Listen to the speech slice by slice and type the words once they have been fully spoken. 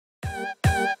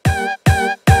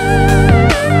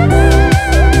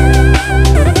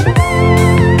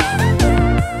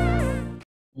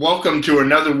Welcome to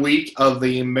another week of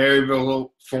the Maryville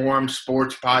Forum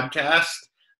Sports Podcast.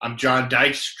 I'm John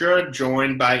Dykstra,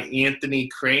 joined by Anthony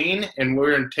Crane, and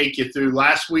we're going to take you through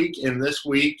last week and this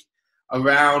week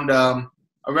around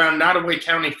Nottoway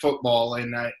County football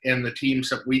and the teams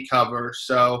that we cover.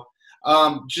 So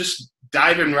just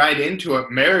diving right into it,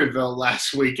 Maryville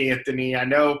last week, Anthony. I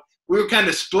know we were kind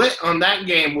of split on that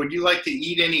game. Would you like to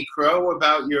eat any crow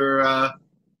about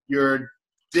your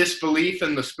disbelief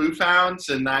in the Spoof Hounds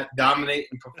and that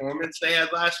dominating performance they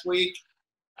had last week?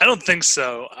 I don't think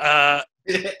so.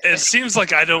 It seems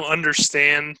like I don't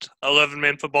understand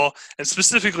 11-man football, and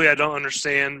specifically I don't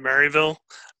understand Maryville.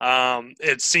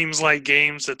 It seems like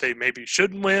games that they maybe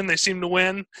shouldn't win, they seem to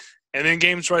win, and then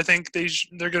games where I think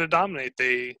they're going to dominate,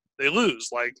 they lose,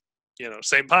 like,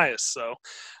 St. Pius. So,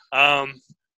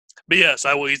 but yes,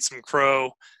 I will eat some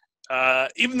crow,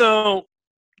 even though,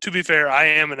 to be fair, I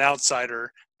am an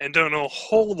outsider and don't know a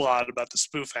whole lot about the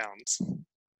Spoof Hounds.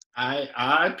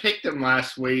 I picked them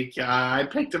last week. I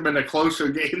picked them in a closer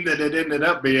game than it ended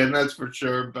up being, that's for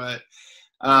sure. But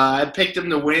I picked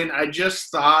them to win. I just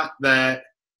thought that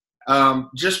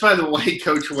just by the way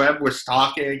Coach Webb was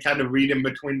talking and kind of reading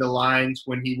between the lines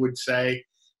when he would say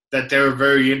that they're a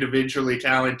very individually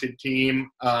talented team,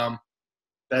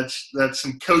 that's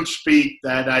some coach speak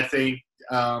that I think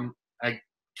I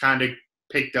kind of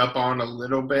picked up on a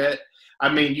little bit.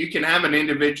 I mean, you can have an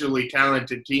individually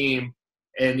talented team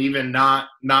and even not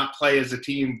play as a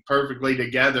team perfectly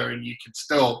together, and you can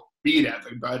still beat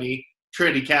everybody.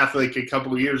 Trinity Catholic a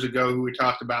couple of years ago, who we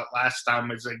talked about last time,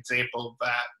 is an example of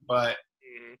that. But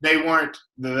they weren't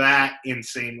that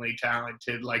insanely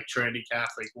talented like Trinity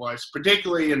Catholic was,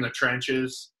 particularly in the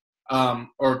trenches,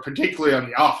 or particularly on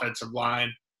the offensive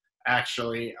line,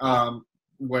 actually,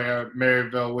 where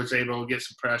Maryville was able to get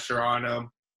some pressure on them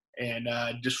and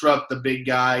disrupt the big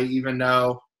guy, even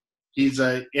though he's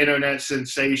an internet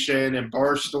sensation and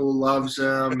Barstool loves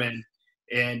him,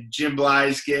 and Jim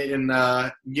Bly's getting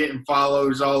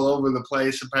follows all over the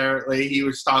place. Apparently, he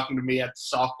was talking to me at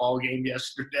the softball game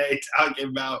yesterday,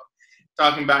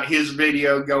 talking about his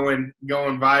video going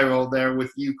viral there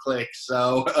with UClick.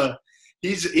 So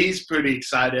he's pretty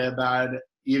excited about it,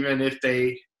 even if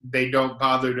they don't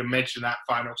bother to mention that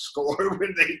final score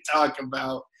when they talk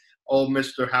about old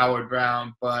Mr. Howard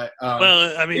Brown. But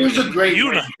well, I mean, it was a great you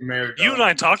win and for Maryville. You and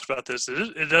I talked about this.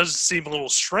 It does seem a little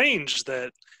strange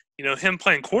that him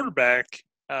playing quarterback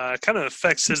kind of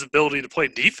affects his ability to play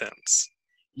defense.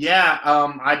 Yeah,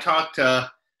 I talked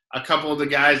to a couple of the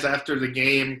guys after the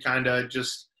game, kind of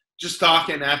just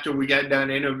talking after we got done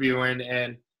interviewing,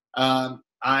 and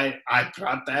I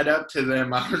brought that up to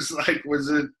them. I was like, was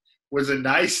it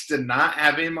nice to not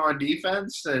have him on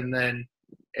defense?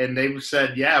 And they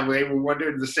said, yeah, they were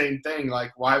wondering the same thing.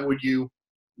 Like, why would you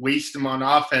waste him on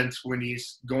offense when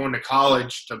he's going to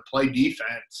college to play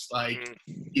defense? Like,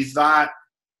 he's not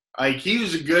 – like, he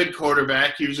was a good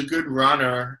quarterback. He was a good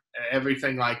runner,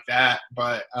 everything like that.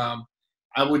 But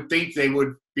I would think they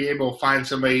would be able to find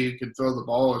somebody who could throw the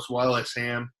ball as well as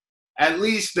him. At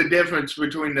least the difference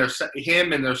between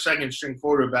him and their second-string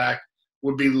quarterback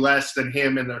would be less than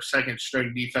him and their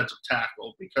second-string defensive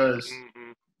tackle, because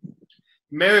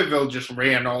Maryville just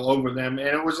ran all over them, and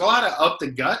it was a lot of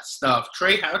up-the-gut stuff.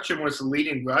 Trey Houchin was the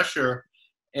leading rusher,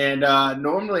 and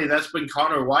normally that's been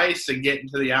Connor Weiss and getting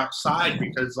to the outside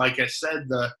because, like I said,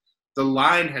 the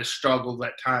line has struggled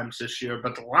at times this year,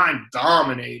 but the line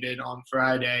dominated on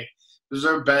Friday. It was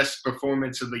their best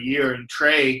performance of the year, and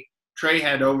Trey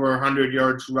had over 100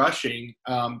 yards rushing,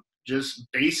 just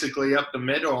basically up the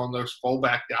middle on those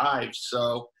fullback dives.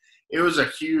 So it was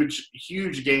a huge,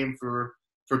 huge game for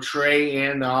Trey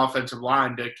and the offensive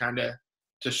line to kind of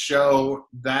to show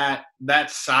that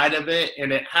side of it.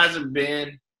 And it hasn't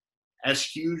been as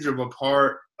huge of a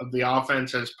part of the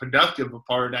offense, as productive a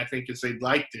part, I think, as they'd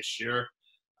like this year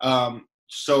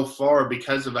so far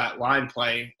because of that line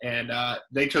play. And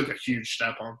they took a huge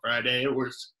step on Friday. It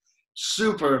was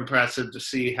super impressive to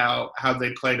see how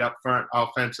they played up front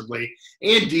offensively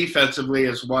and defensively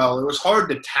as well. It was hard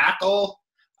to tackle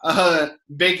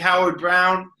Big Howard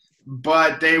Brown,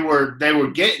 but they were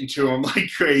getting to him like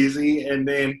crazy, and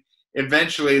then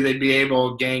eventually they'd be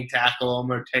able to gang tackle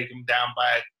him or take him down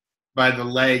by the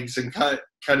legs and cut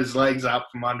his legs out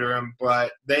from under him.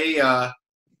 But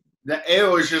it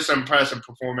was just an impressive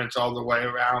performance all the way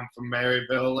around from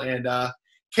Maryville. And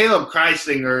Caleb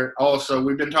Kreisinger also,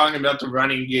 we've been talking about the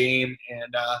running game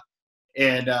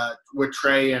and with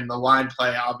Trey and the line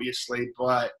play, obviously,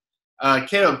 but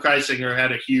Caleb Kreisinger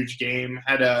had a huge game,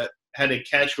 had a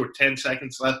catch with 10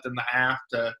 seconds left in the half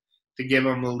to give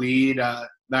him the lead.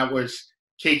 That was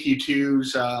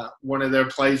KQ2's one of their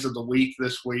plays of the week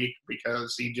this week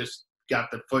because he just got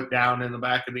the foot down in the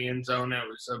back of the end zone. It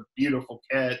was a beautiful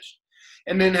catch.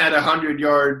 And then had a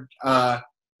 100-yard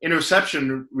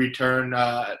interception return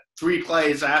 3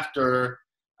 plays after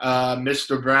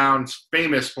Mr. Brown's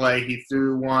famous play. He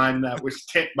threw one that was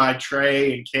tipped by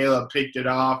Trey, and Caleb picked it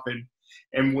off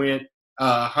and went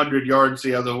 100 yards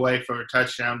the other way for a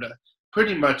touchdown to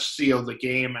pretty much seal the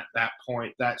game at that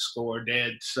point. That score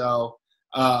did. So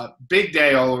big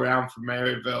day all around for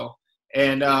Maryville.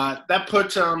 And that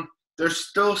puts them – they're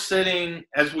still sitting,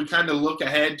 as we kind of look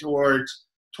ahead towards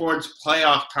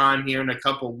playoff time here in a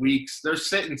couple of weeks, they're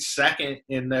sitting second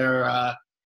in their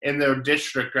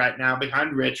district right now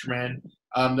behind Richmond.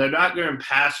 They're not going to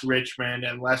pass Richmond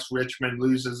unless Richmond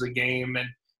loses a game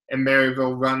and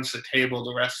Maryville runs the table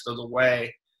the rest of the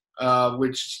way,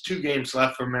 which is 2 games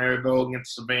left for Maryville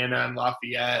against Savannah and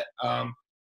Lafayette.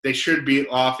 They should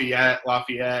beat Lafayette.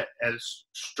 Lafayette has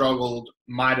struggled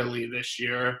mightily this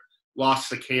year, lost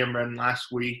to Cameron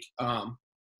last week.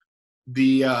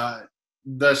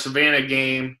 The Savannah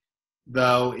game,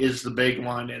 though, is the big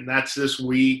one, and that's this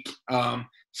week.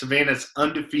 Savannah's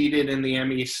undefeated in the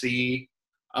MEC.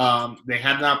 They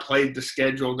have not played the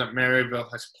schedule that Maryville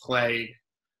has played,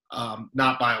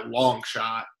 not by a long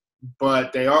shot,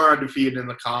 but they are undefeated in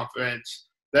the conference.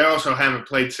 They also haven't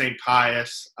played St.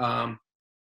 Pius.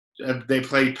 They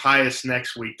play Pius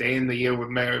next week. They end the year with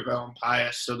Maryville and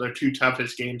Pius, so their 2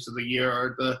 toughest games of the year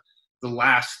are the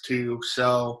last 2.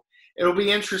 So it'll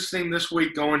be interesting this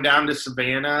week going down to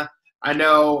Savannah. I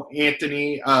know,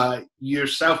 Anthony,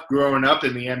 yourself growing up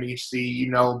in the MEC,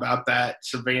 you know about that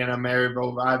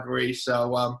Savannah-Maryville rivalry.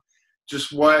 So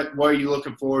just what are you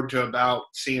looking forward to about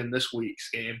seeing this week's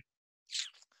game?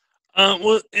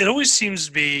 Well, it always seems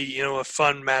to be, a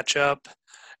fun matchup.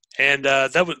 And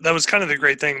that was kind of the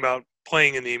great thing about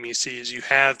playing in the MEC is you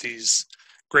have these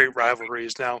great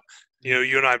rivalries. Now,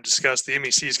 you and I have discussed the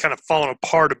MEC has kind of fallen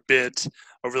apart a bit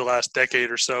over the last decade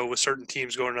or so with certain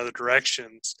teams going in other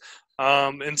directions.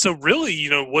 And so really,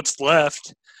 what's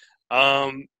left,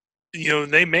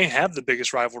 they may have the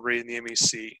biggest rivalry in the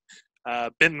MEC.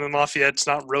 Benton and Lafayette's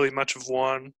not really much of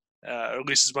one, at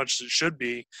least as much as it should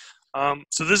be.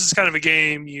 So this is kind of a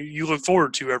game you look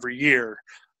forward to every year.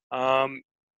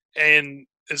 And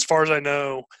as far as I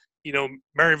know,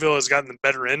 Maryville has gotten the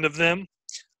better end of them.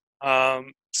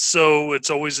 So it's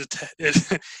always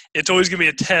it's always going to be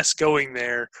a test going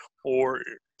there or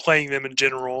playing them in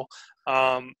general,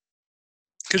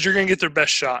 because you're going to get their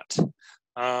best shot,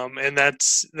 and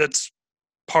that's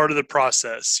part of the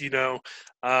process. We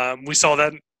saw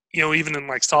that even in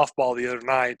like softball the other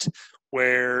night,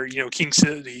 where King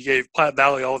City gave Platte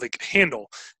Valley all they could handle,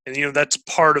 and that's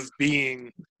part of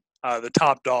being the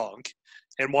top dog.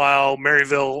 And while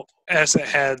Maryville hasn't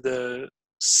had the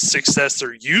success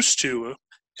they're used to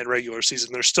in regular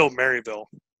season, they're still Maryville.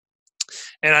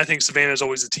 And I think Savannah is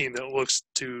always a team that looks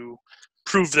to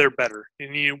prove they're better.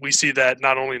 And we see that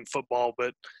not only in football,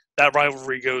 but that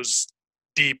rivalry goes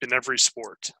deep in every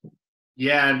sport.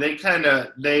 Yeah, and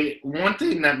one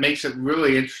thing that makes it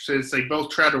really interesting is they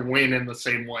both try to win in the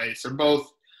same way. So both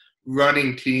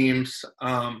running teams.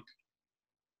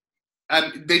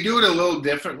 They do it a little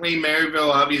differently.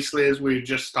 Maryville, obviously, as we were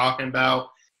just talking about,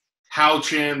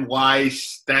 Houchin,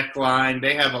 Weiss, Steckline,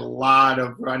 they have a lot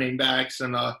of running backs,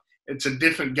 and it's a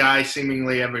different guy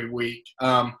seemingly every week.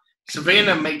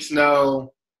 Savannah makes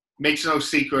no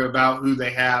secret about who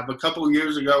they have. A couple of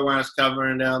years ago when I was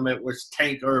covering them, it was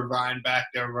Tank Irvine back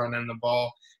there running the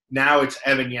ball. Now it's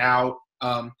Evan Yout,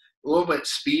 a little bit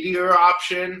speedier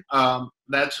option.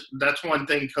 That's one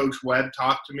thing Coach Webb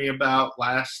talked to me about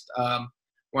last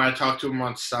when I talked to him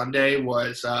on Sunday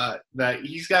was that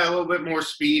he's got a little bit more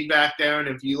speed back there, and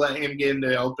if you let him get into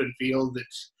the open field,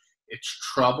 it's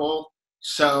trouble.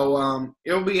 So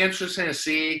it'll be interesting to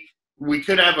see. We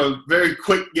could have a very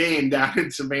quick game down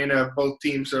in Savannah if both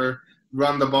teams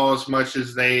run the ball as much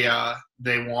as they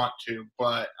want to.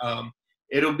 But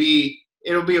it'll be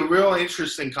a real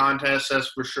interesting contest, that's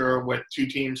for sure, with 2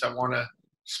 teams that want to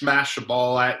smash the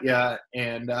ball at you,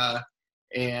 and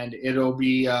it'll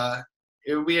be a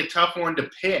tough one to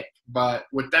pick. But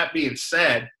with that being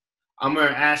said, I'm going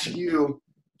to ask you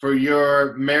for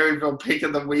your Maryville pick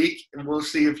of the week, and we'll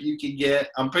see if you can get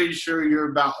 – I'm pretty sure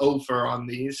you're about over on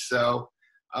these. So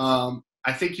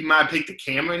I think you might pick the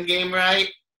Cameron game right.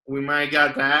 We might have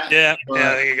got that. Yeah,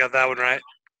 I think I got that one right.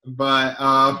 But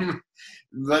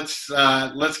let's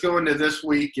go into this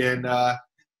week, and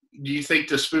do you think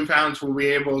the Spoof Hounds will be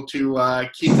able to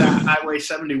keep that Highway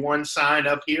 71 sign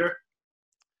up here?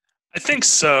 I think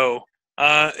so.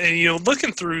 And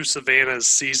looking through Savannah's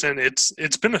season,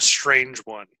 it's been a strange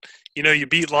one. You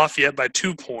beat Lafayette by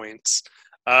 2 points.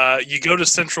 You go to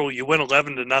Central, you win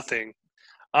 11-0.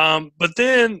 But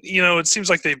then, it seems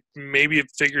like they maybe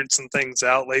have figured some things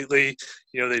out lately.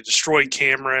 They destroyed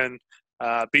Cameron,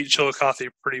 beat Chillicothe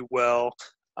pretty well.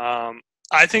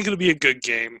 I think it'll be a good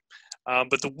game.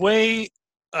 But the way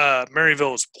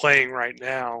Maryville is playing right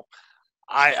now,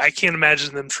 I can't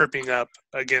imagine them tripping up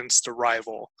against a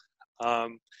rival.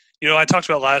 I talked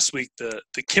about last week the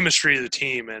chemistry of the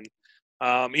team, and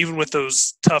even with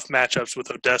those tough matchups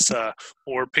with Odessa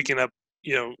or picking up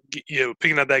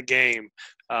that game,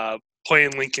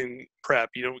 playing Lincoln Prep,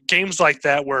 games like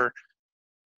that where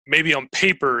maybe on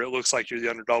paper it looks like you're the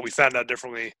underdog. We found out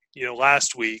differently,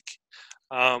 last week.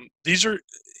 These are,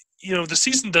 the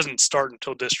season doesn't start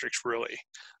until districts really.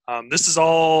 This is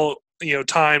all,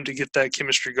 time to get that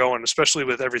chemistry going, especially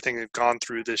with everything they've gone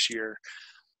through this year.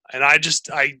 And I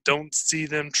don't see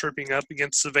them tripping up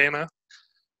against Savannah.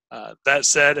 That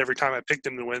said, every time I pick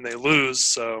them to win, they lose.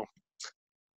 So,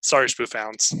 sorry, Spoof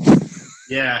Hounds.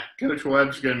 Yeah, Coach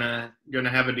Webb's gonna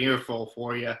have an earful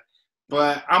for you.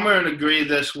 But I'm gonna agree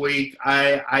this week.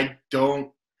 I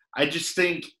just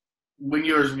think when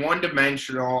you're as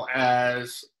one-dimensional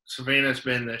as Savannah's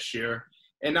been this year,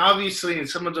 and obviously in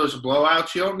some of those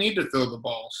blowouts, you don't need to throw the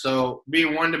ball. So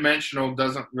being one-dimensional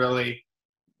doesn't really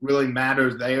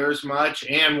matter there as much.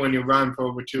 And when you run for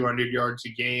over 200 yards a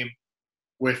game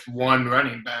with one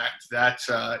running back, that's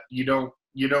you don't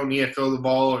need to throw the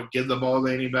ball or give the ball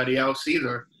to anybody else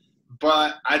either.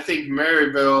 But I think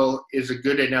Maryville is a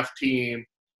good enough team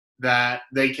that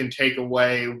they can take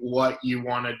away what you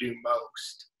want to do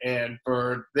most. And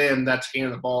for them, that's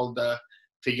hand the ball to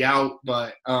Yout.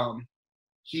 But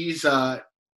he's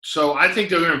so I think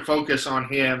they're going to focus on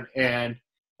him and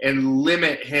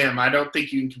limit him. I don't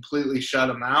think you can completely shut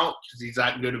him out because he's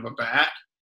that good of a back,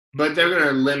 but they're going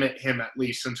to limit him at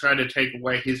least and try to take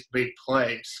away his big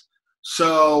plays.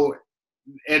 So,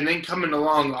 and then coming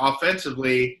along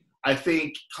offensively, I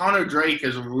think Connor Drake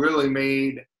has really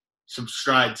made some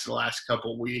strides the last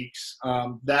couple weeks.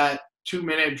 That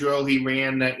 2-minute drill he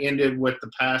ran that ended with the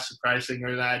pass to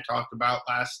Preisinger that I talked about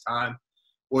last time,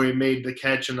 where he made the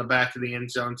catch in the back of the end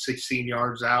zone 16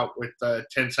 yards out with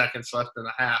 10 seconds left in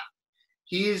the half.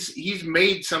 He's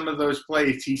made some of those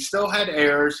plays. He still had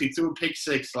errors. He threw a pick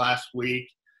six last week,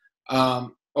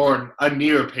 or a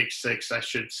near pick six, I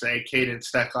should say. Caden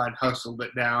Steckline hustled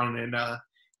it down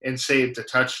and saved a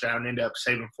touchdown, ended up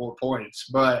saving 4 points.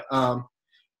 But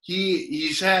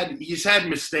he's had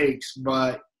mistakes,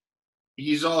 but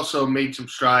he's also made some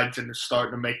strides and is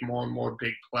starting to make more and more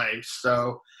big plays.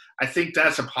 So I think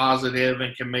that's a positive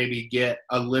and can maybe get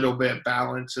a little bit of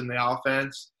balance in the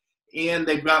offense. And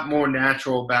they've got more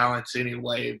natural balance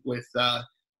anyway with the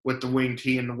wing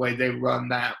T and the way they run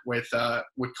that with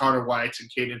Connor White and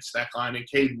Caden Steckline and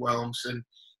Cade Williams and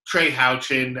Trey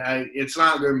Houchin. It's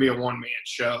not going to be a one-man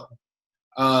show.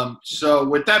 So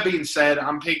with that being said,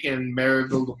 I'm picking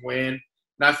Maryville to win.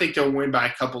 And I think they'll win by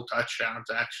a couple touchdowns,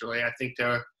 actually. I think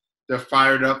they're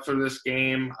fired up for this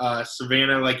game.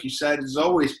 Savannah, like you said, is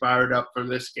always fired up for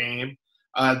this game.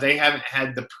 They haven't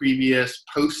had the previous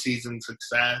postseason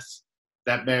success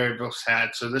that Maryville's had.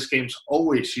 So this game's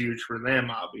always huge for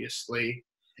them, obviously,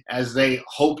 as they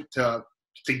hope to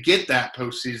get that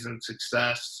postseason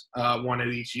success one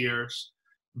of these years.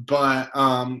 But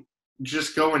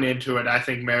just going into it, I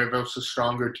think Maryville's a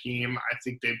stronger team. I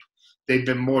think they've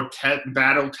been more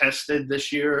battle-tested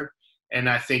this year, and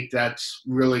I think that's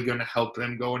really going to help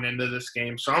them going into this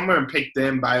game. So I'm going to pick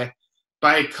them by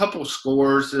a couple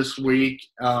scores this week,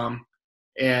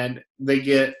 and they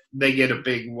get a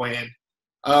big win.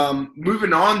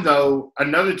 Moving on, though,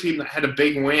 another team that had a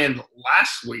big win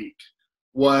last week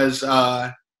was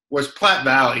Platte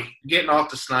Valley, getting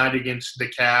off the snide against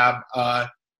DeKalb.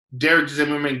 Derek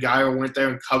Zimmerman Geyer went there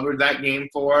and covered that game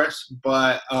for us,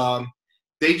 but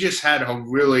they just had a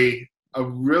really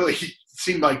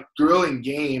seemed like thrilling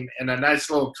game and a nice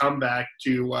little comeback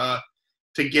to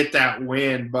get that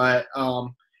win. But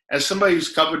as somebody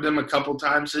who's covered them a couple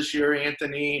times this year,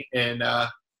 Anthony, and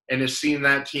has seen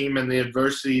that team and the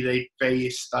adversity they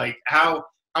faced, like how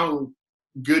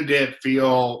good did it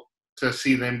feel to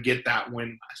see them get that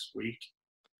win last week?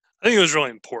 I think it was really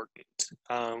important.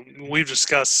 We've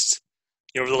discussed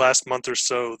over the last month or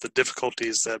so the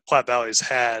difficulties that Platte Valley's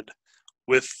had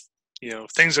with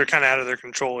things that are kind of out of their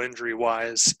control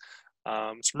injury-wise.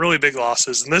 Some really big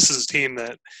losses, and this is a team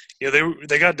that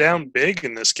they got down big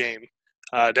in this game,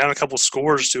 down a couple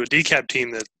scores to a DeKalb team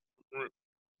that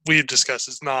we've discussed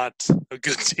is not a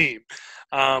good team.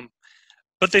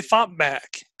 But they fought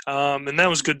back, and that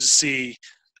was good to see.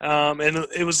 And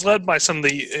it was led by some of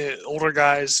the older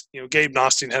guys. Gabe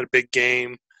Nostine had a big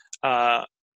game.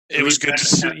 It was good to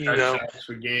see,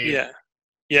 yeah.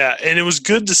 Yeah, and it was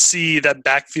good to see that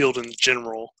backfield in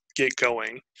general get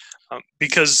going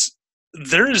because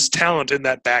there is talent in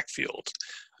that backfield.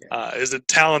 Is it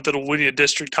talent that will win you a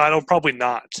district title? Probably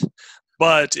not.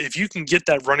 But if you can get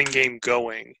that running game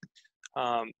going,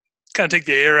 kind of take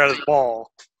the air out of the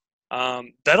ball,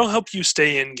 that'll help you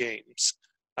stay in games.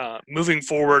 Moving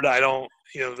forward,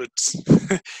 it's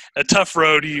a tough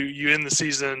road. You end the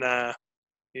season,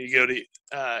 you go to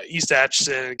East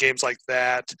Atchison, games like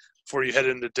that before you head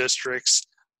into districts.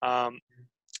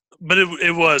 But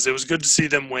it was good to see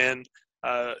them win.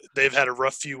 They've had a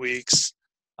rough few weeks,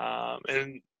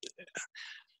 and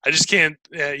I just can't.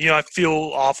 I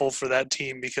feel awful for that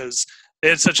team because they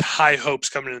had such high hopes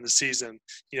coming into the season.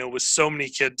 With so many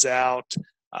kids out,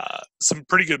 some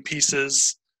pretty good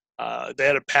pieces. They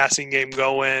had a passing game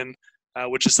going,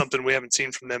 which is something we haven't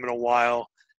seen from them in a while.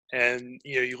 And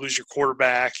you lose your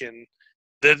quarterback, and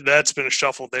that's been a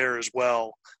shuffle there as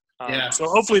well. So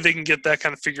hopefully they can get that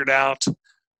kind of figured out.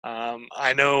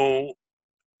 I know,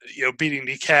 beating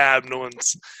DeKalb, no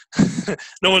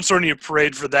one's throwing you a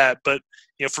parade for that, but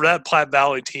for that Platte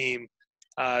Valley team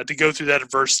to go through that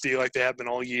adversity like they have been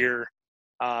all year,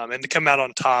 and to come out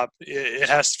on top, it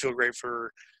has to feel great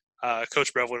for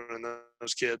Coach Brevlin and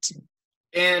those kids.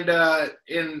 And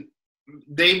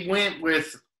they went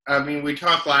with. I mean, we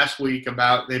talked last week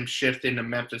about them shifting to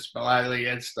Memphis Biley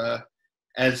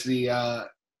as the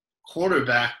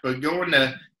quarterback, but going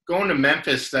to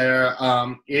Memphis there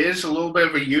is a little bit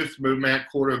of a youth movement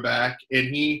quarterback,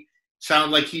 and he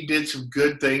sounded like he did some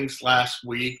good things last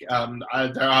week.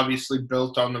 They're obviously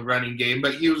built on the running game,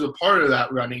 but he was a part of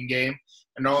that running game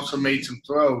and also made some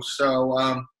throws. So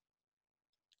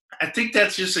I think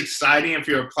that's just exciting if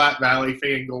you're a Platte Valley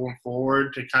fan going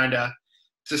forward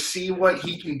to see what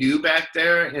he can do back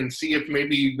there and see if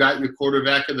maybe you got your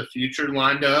quarterback of the future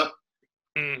lined up.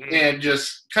 Mm-hmm. And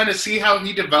just kind of see how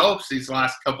he develops these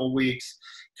last couple weeks.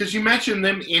 Because you mentioned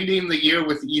them ending the year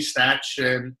with East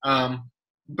Atchison,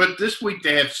 but this week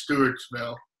they have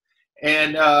Stewartsville.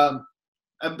 And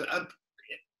an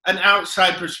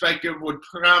outside perspective would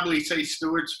probably say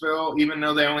Stewartsville, even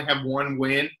though they only have one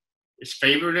win, is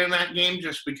favored in that game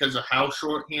just because of how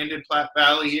shorthanded Platte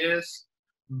Valley is.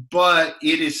 But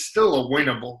it is still a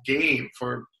winnable game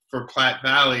for Platte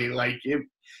Valley. Like it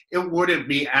wouldn't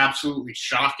be absolutely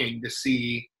shocking to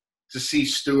see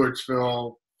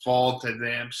Stewartsville fall to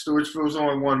them. Stewartsville's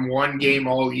only won one game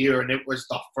all year, and it was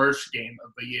the first game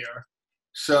of the year.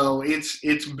 So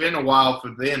it's been a while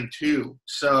for them too.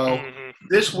 So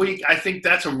this week, I think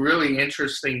that's a really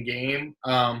interesting game,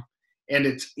 and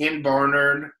it's in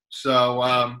Barnard.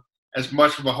 So as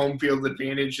much of a home field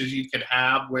advantage as you could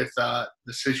have with the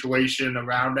situation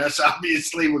around us,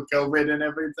 obviously with COVID and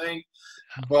everything.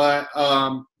 But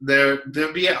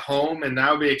they'll be at home, and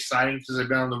that'll be exciting because they've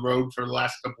been on the road for the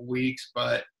last couple of weeks.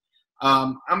 But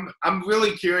I'm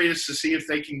really curious to see if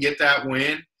they can get that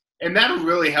win, and that'll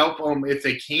really help them if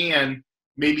they can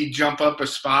maybe jump up a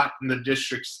spot in the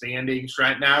district standings.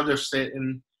 Right now, they're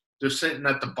sitting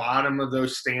at the bottom of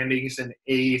those standings in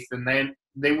 8th, and then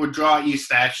they would draw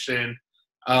East Atchison.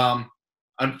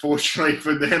 Unfortunately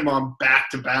for them, on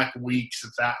back-to-back weeks, if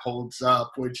that holds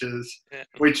up, which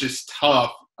is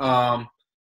tough.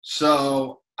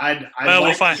 So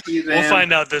we'll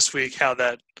find out this week how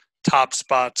that top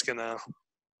spot's gonna.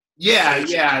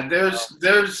 Yeah.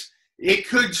 There's it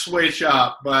could switch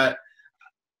up, but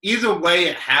either way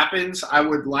it happens, I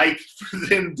would like for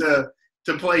them to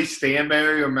play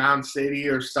Stanberry or Mound City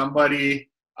or somebody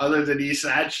other than East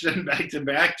Atchison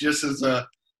back-to-back, just as a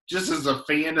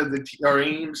fan of the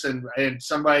teams and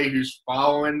somebody who's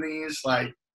following these.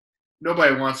 Like,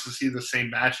 nobody wants to see the same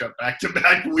matchup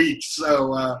back-to-back weeks.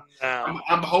 So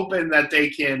I'm hoping that they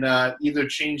can either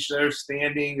change their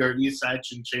standing or East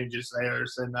Atchison changes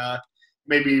theirs, and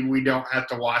maybe we don't have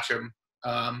to watch them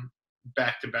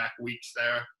back-to-back weeks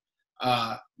there.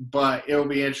 But it'll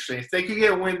be interesting. If they could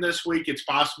get a win this week, it's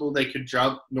possible they could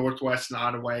jump Northwest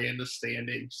Nottoway in the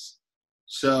standings.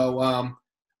 So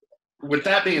with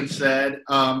that being said,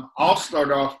 I'll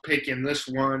start off picking this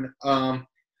one. I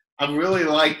really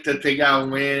like that they got a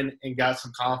win and got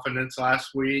some confidence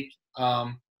last week.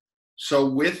 So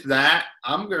with that,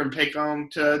 I'm going to pick them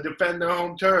to defend their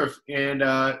home turf and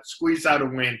squeeze out a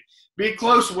win. Be a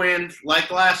close win like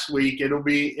last week. It'll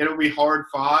be hard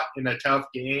fought in a tough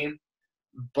game,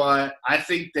 but I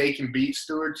think they can beat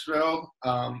Stewartsville.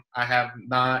 I have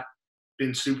not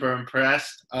been super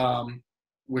impressed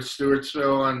with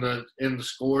Stewartsville in the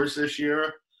scores this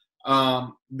year.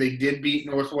 They did beat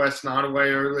Northwest Nottoway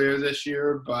earlier this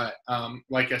year, but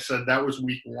like I said, that was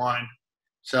week 1.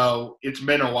 So it's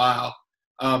been a while.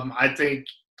 I think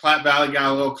Platte Valley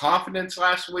got a little confidence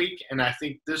last week, and I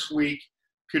think this week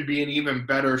could be an even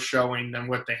better showing than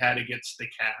what they had against the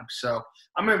Cab. So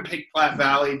I'm going to pick Platte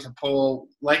Valley to pull,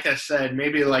 like I said,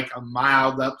 maybe like a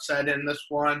mild upset in this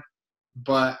one,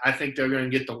 but I think they're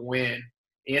going to get the win.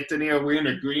 Anthony, are we in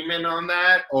agreement on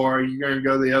that, or are you going to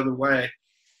go the other way?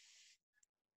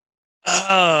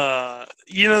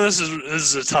 This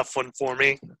is a tough one for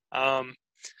me.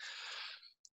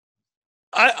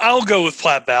 I'll go with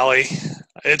Platte Valley.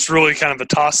 It's really kind of a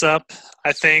toss-up.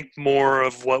 I think more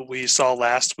of what we saw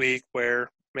last week, where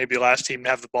maybe last team to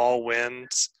have the ball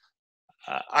wins.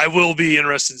 I will be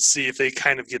interested to see if they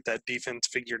kind of get that defense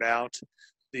figured out.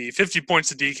 The 50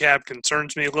 points of decap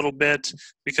concerns me a little bit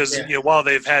because while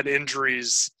they've had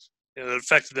injuries that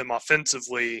affected them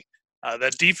offensively,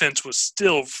 that defense was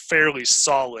still fairly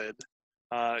solid.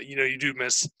 You do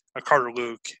miss a Carter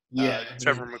Luke,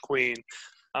 Trevor McQueen.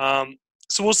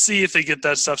 So we'll see if they get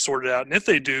that stuff sorted out. And if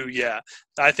they do,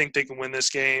 I think they can win this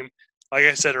game. Like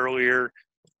I said earlier,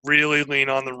 really lean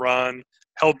on the run,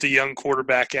 help the young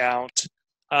quarterback out,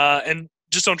 and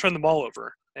just don't turn the ball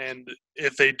over. And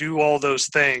if they do all those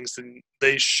things, then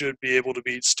they should be able to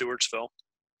beat Stewartsville.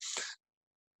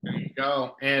 There you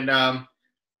go. And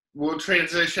we'll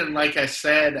transition, like I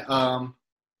said,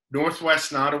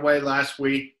 Northwest Nottoway last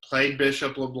week played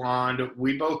Bishop LeBlond.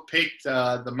 We both picked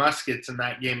the Muskets in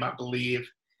that game, I believe,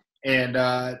 and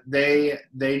they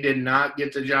did not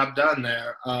get the job done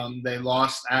there. They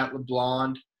lost at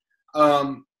LeBlond.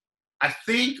 I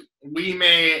think we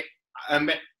may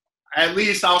at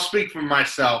least I'll speak for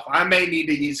myself. I may need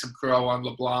to eat some crow on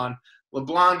LeBlond.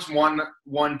 LeBlond's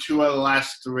won 2 of the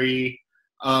last 3.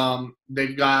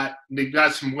 They've got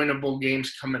some winnable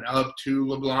games coming up too.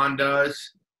 LeBlond does.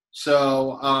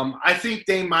 So I think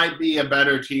they might be a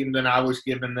better team than I was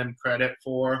giving them credit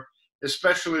for,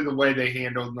 especially the way they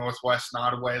handled Northwest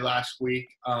Nottoway last week.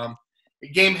 The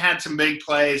game had some big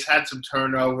plays, had some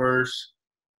turnovers.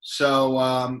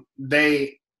 So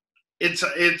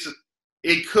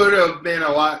it could have been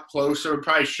a lot closer.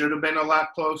 Probably should have been a lot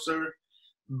closer.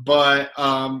 But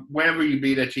whenever you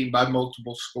beat a team by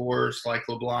multiple scores like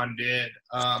LeBlond did,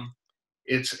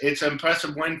 it's an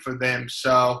impressive win for them.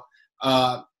 So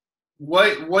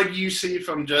what do you see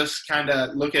from just kind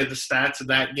of looking at the stats of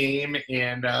that game?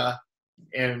 And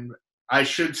I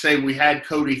should say we had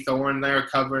Cody Thorne there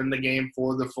covering the game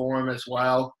for the Forum as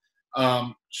well.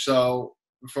 So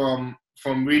from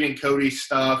reading Cody's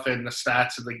stuff and the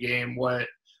stats of the game, what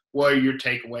are your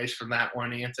takeaways from that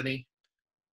one, Anthony?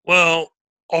 Well,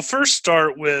 I'll first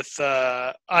start with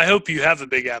I hope you have a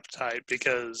big appetite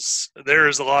because there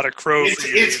is a lot of crow.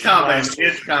 It's coming.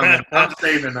 It's coming. I'm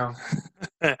saving them.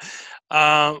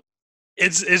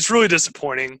 It's really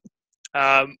disappointing.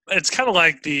 It's kind of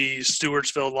like the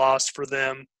Stewartsville loss for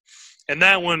them. And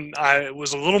that one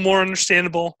was a little more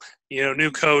understandable.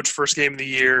 New coach, first game of the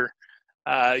year.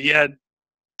 You had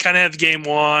kind of had the game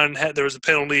won. There was a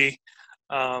penalty.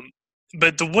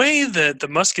 But the way that the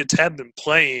Muskets have been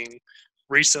playing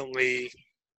recently,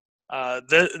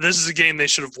 this is a game they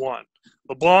should have won.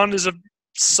 LeBlond is a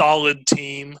solid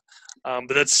team, but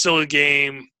that's still a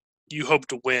game you hope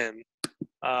to win.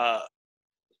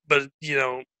 But,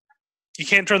 you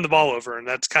can't turn the ball over, and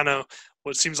that's kind of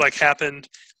what seems like happened.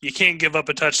 You can't give up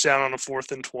a touchdown on a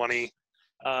 4th and 20.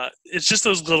 It's just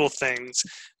those little things.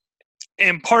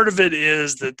 And part of it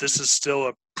is that this is still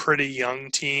a pretty young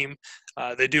team.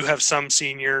 They do have some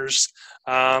seniors,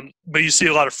 but you see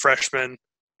a lot of freshmen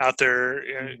out there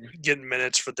getting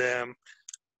minutes for them.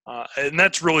 And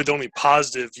that's really the only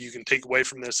positive you can take away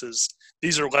from this is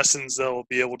these are lessons they'll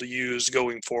be able to use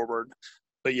going forward.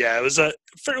 But, it was a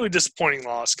fairly disappointing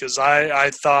loss because I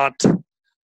thought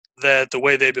that the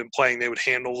way they've been playing, they would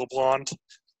handle LeBlond,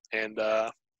 and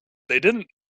they didn't.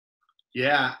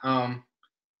 Yeah,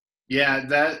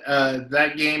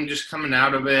 that game just coming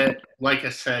out of it, like I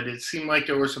said, it seemed like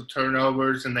there were some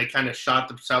turnovers and they kind of shot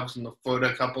themselves in the foot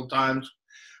a couple times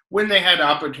when they had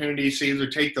opportunities to either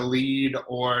take the lead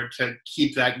or to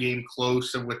keep that game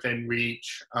close and within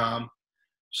reach.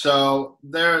 So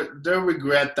they'll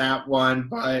regret that one,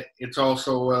 but it's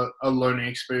also a learning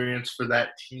experience for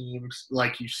that team,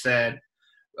 like you said.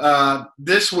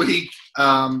 This week,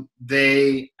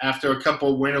 they, after a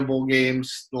couple winnable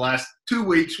games the last 2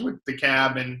 weeks with the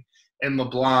Cab and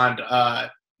LeBlond,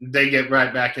 they get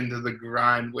right back into the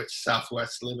grind with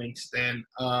Southwest Livingston.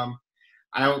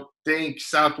 I don't think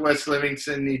Southwest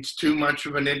Livingston needs too much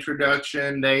of an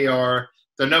introduction. They are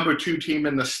the number 2 team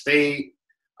in the state.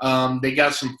 They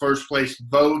got some first-place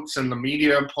votes in the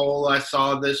media poll I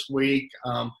saw this week.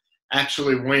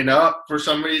 Actually went up for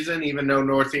some reason, even though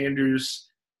North Andrew's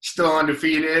still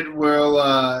undefeated.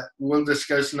 We'll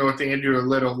discuss North Andrew a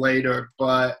little later,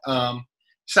 but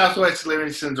Southwest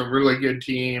Livingston's a really good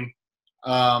team.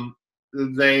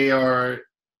 They are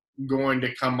going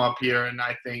to come up here and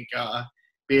I think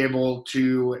be able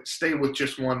to stay with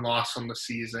just one loss on the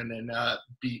season and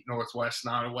beat Northwest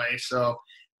Nottoway. So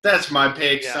that's my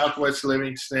pick. Yeah. Southwest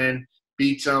Livingston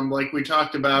beats them, like we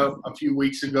talked about a few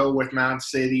weeks ago with Mount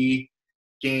City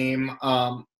game.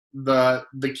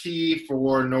 The key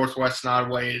for Northwest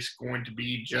Nottoway is going to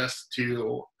be just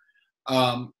to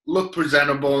look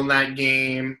presentable in that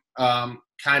game,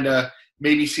 kind of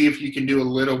maybe see if you can do a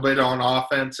little bit on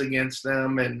offense against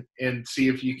them and see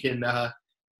if you can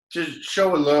just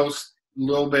show a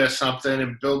little bit of something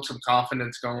and build some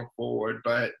confidence going forward.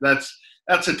 But that's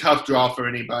a tough draw for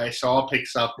anybody, so I'll pick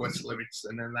Southwest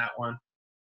Livingston in that one.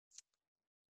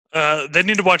 They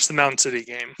need to watch the Mountain City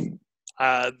game.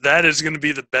 That is going to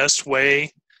be the best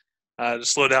way to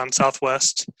slow down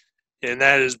Southwest, and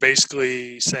that is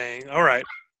basically saying, all right,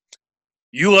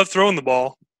 you love throwing the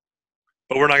ball,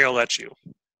 but we're not going to let you.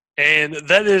 And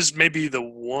that is maybe the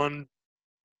one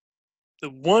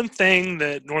thing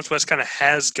that Northwest kind of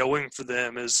has going for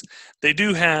them is they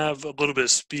do have a little bit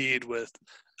of speed with,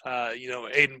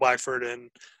 Aiden Blackford and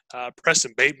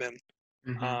Preston Bateman.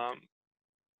 Mm-hmm.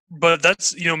 But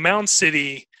that's, Mound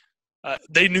City,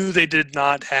 they knew they did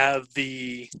not have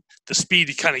the speed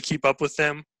to kind of keep up with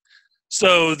them.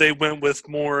 So they went with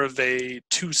more of a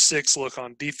 2-6 look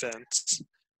on defense.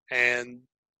 And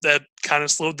that kind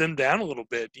of slowed them down a little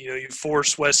bit. You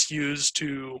force West Hughes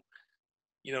to,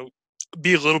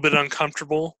 be a little bit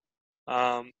uncomfortable.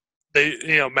 Mound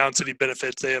City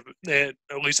benefits. They had,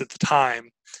 at least at the time,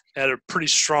 had a pretty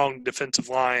strong defensive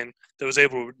line that was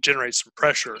able to generate some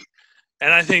pressure.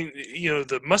 And I think,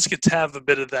 the Muskets have a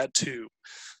bit of that too.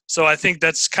 So I think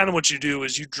that's kind of what you do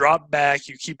is you drop back,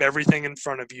 you keep everything in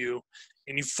front of you,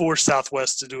 and you force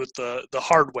Southwest to do it the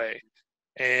hard way.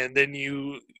 And then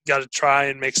you got to try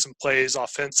and make some plays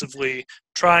offensively,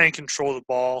 try and control the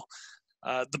ball.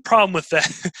 The problem with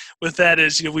that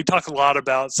is, we talk a lot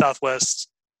about Southwest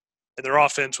and their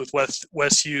offense with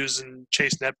Wes Hughes and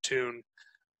Chase Neptune,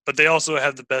 but they also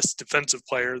have the best defensive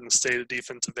player in the state of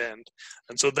defensive end.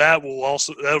 And so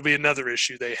that'll be another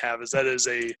issue they have, is that is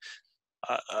a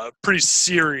pretty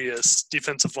serious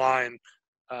defensive line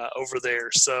over there.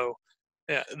 So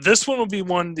yeah, this one will be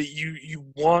one that you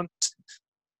want.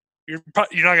 You're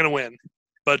not going to win,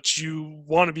 but you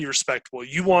want to be respectable.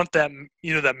 You want that,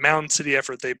 that Mountain City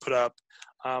effort they put up.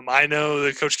 I know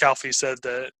that Coach Calfee said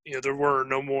that, there were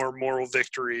no more moral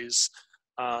victories,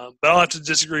 but I'll have to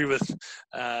disagree with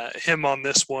him on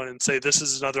this one and say this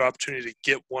is another opportunity to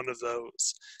get one of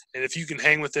those. And if you can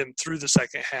hang with them through the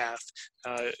second half,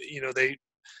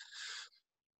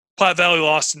 Platte Valley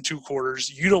lost in 2 quarters.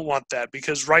 You don't want that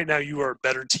because right now you are a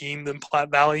better team than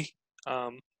Platte Valley.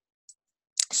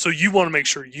 So you want to make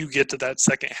sure you get to that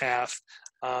second half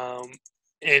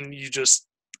and you just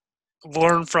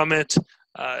learn from it.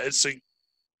 It's a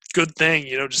good thing,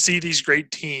 to see these great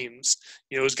teams.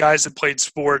 As guys that played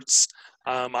sports,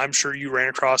 I'm sure you ran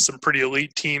across some pretty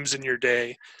elite teams in your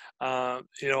day.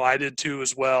 I did too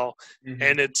as well. Mm-hmm.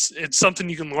 And it's something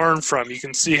you can learn from. You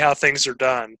can see how things are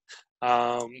done.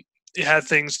 You have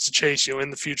things to chase,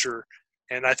 in the future.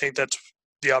 And I think that's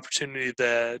the opportunity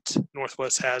that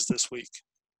Northwest has this week.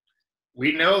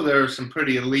 We know there are some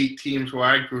pretty elite teams where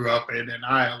I grew up in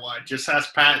Iowa. Just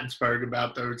ask Pattonsburg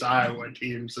about those Iowa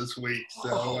teams this week.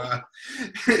 So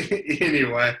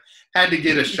anyway, had to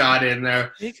get a shot in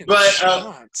there. But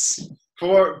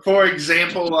for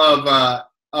example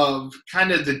of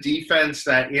kind of the defense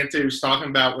that Anthony was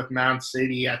talking about with Mount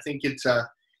City, I think it's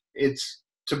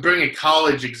to bring a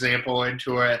college example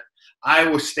into it.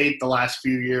 Iowa State the last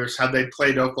few years, how they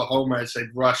played Oklahoma is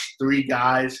they'd rushed 3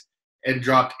 guys and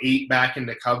dropped 8 back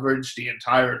into coverage the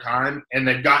entire time. And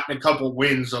they've gotten a couple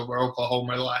wins over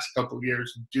Oklahoma the last couple of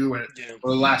years or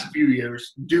the last few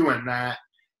years doing that.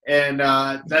 And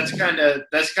that's kind of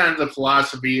the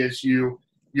philosophy is you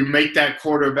make that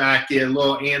quarterback get a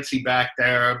little antsy back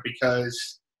there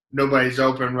because nobody's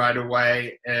open right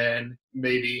away and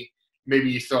maybe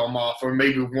you throw them off, or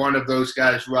maybe one of those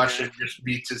guys rushing just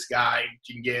beats his guy and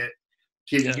can get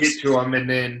to him and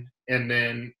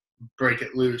then break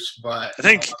it loose. But I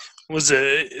think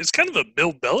it's kind of a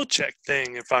Bill Belichick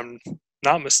thing, if I'm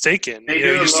not mistaken.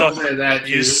 You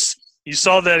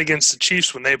saw that against the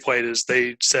Chiefs when they played, is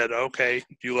they said, okay,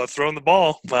 you love throwing the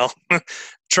ball. Well,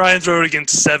 try and throw it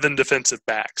against 7 defensive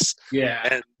backs. Yeah.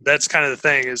 And that's kind of the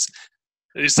thing is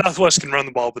Southwest can run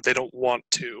the ball, but they don't want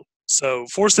to. So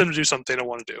force them to do something they don't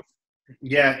want to do.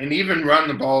 Yeah, and even run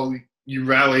the ball, you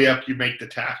rally up, you make the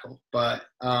tackle. But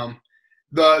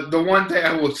the one thing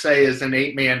I will say is an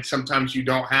 8-man, sometimes you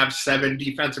don't have 7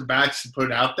 defensive backs to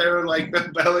put out there like the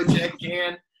Belichick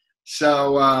can.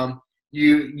 So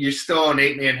you still, an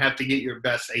 8-man, have to get your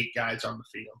best 8 guys on the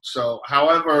field. So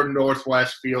however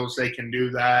Northwest feels they can do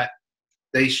that,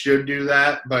 they should do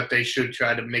that, but they should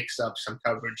try to mix up some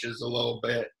coverages a little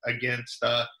bit against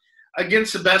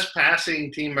the best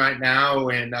passing team right now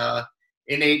in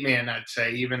 8-man, I'd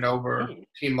say, even over a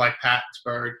team like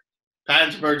Pattonsburg.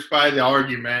 Pattonsburg's probably the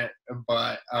argument,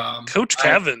 but Coach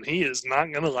Kevin, he is not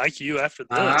going to like you after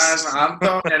this. I'm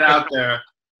throwing it out there.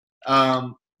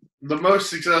 The most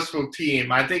successful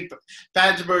team, I think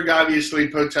Pattonsburg obviously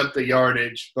puts up the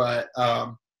yardage, but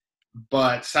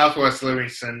Southwest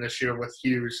Livingston this year with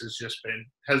Hughes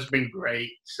has been great.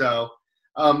 So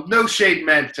no shade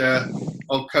meant to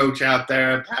a coach out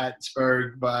there at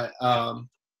Pattonsburg,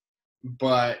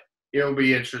 but it'll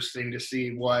be interesting to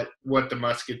see what the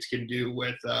Muskets can do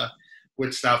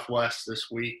with Southwest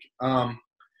this week. But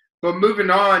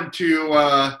moving on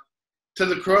to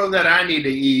the crow that I need to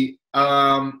eat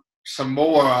some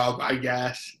more of, I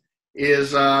guess,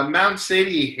 is Mountain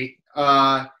City.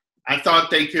 I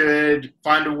thought they could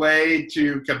find a way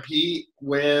to compete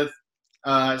with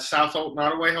South Holt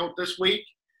Nottoway Holt this week.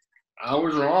 I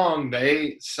was wrong.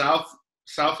 South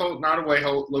Holt Nottoway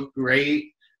Holt looked great.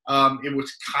 It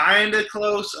was kind of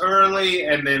close early,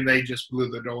 and then they just blew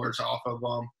the doors off of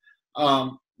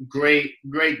them. Great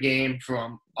game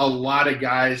from a lot of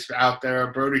guys out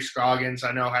there. Brody Scoggins,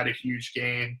 I know, had a huge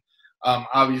game.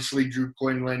 Obviously, Drew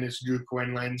Quinlan is Drew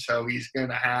Quinlan, so he's going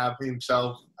to have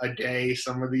himself a day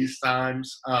some of these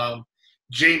times.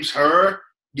 James Herr,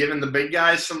 giving the big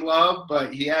guys some love,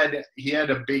 but he had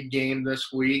a big game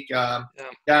this week. Got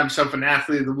himself an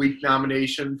Athlete of the Week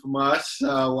nomination from us.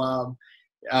 So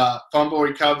fumble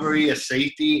recovery, a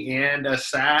safety, and a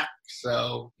sack.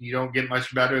 So you don't get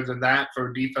much better than that for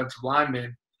a defensive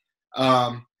lineman.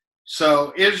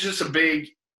 So it was just a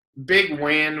big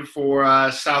win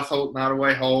for South Holt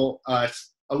Nottoway Holt. A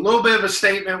little bit of a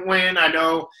statement win. I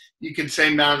know you can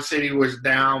say Mountain City was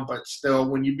down, but still,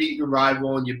 when you beat your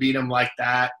rival and you beat them like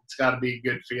that, it's got to be a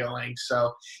good feeling.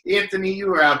 So, Anthony, you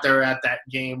were out there at that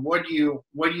game. What do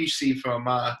you see from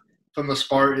the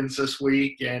Spartans this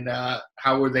week, and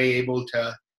how were they able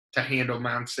to handle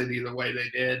Mountain City the way they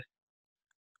did?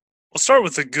 We'll start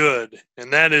with the good,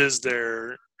 and that is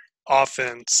their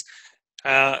offense.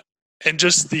 And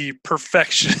just the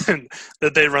perfection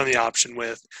that they run the option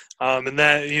with. And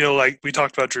that, like we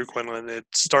talked about Drew Quinlan, it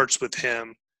starts with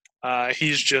him.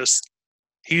 He's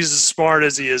as smart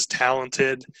as he is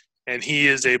talented, and he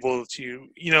is able to,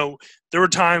 there were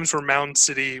times where Mountain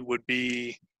City would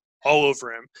be all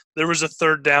over him. There was a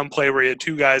third down play where he had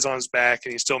 2 guys on his back,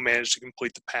 and he still managed to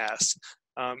complete the pass.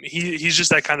 He's just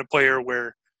that kind of player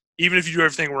where even if you do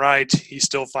everything right, he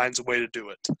still finds a way to do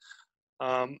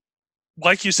it.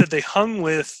 Like you said, they hung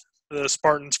with the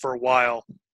Spartans for a while,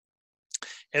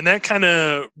 and that kind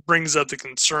of brings up the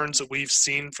concerns that we've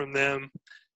seen from them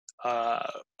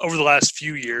over the last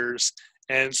few years,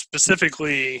 and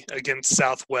specifically against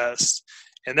Southwest,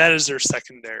 and that is their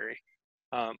secondary.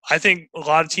 I think a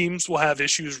lot of teams will have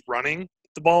issues running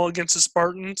the ball against the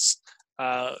Spartans,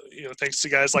 thanks to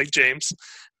guys like James.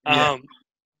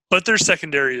 But their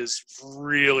secondary is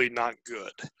really not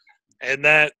good, and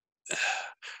that –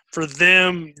 for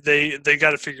them, they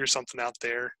got to figure something out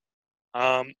there.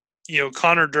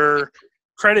 Connor Durr,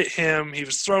 credit him. He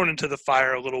was thrown into the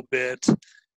fire a little bit.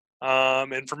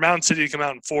 And for Mountain City to come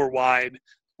out in 4 wide,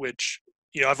 which,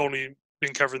 I've only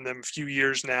been covering them a few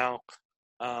years now.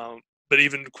 But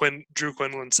even Drew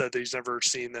Quinlan said that he's never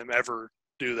seen them ever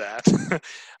do that.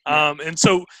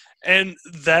 And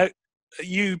that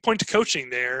you point to coaching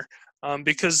there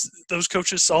because those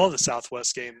coaches saw the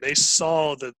Southwest game. They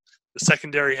saw that the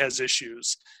secondary has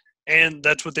issues, and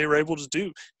that's what they were able to do.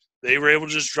 They were able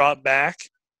to just drop back,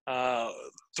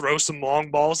 throw some long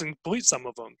balls, and complete some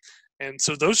of them. And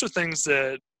so those are things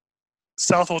that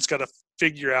Southholt's got to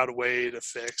figure out a way to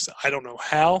fix. I don't know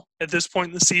how at this point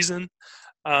in the season,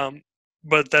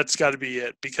 but that's got to be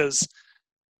it because,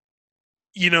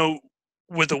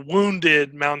 with a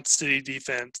wounded Mountain City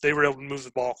defense, they were able to move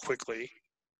the ball quickly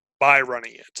by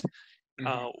running it.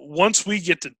 Once we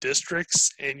get to districts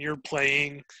and you're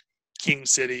playing King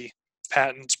City,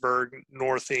 Pattonsburg,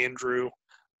 North Andrew,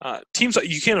 teams that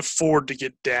you can't afford to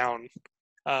get down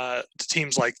to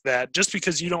teams like that just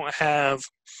because you don't have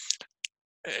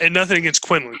 – and nothing against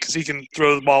Quinlan because he can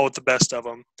throw the ball with the best of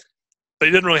them, but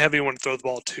he didn't really have anyone to throw the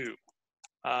ball to.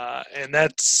 And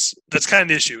that's kind of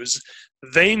the issue is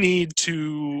they need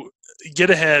to get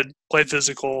ahead, play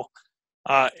physical,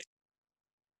 and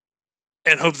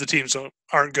hope the teams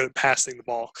aren't good at passing the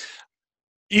ball.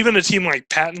 Even a team like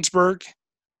Pattonsburg,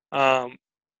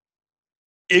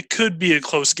 it could be a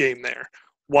close game there.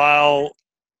 While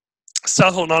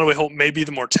South Holt and Nottoway Holt may be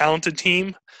the more talented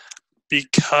team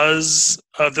because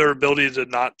of their ability to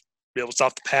not be able to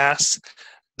stop the pass,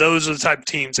 those are the type of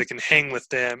teams that can hang with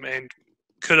them and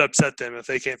could upset them if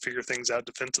they can't figure things out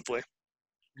defensively.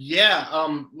 Yeah,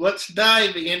 let's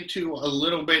dive into a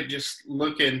little bit, just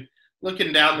looking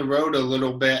down the road a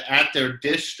little bit at their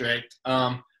district.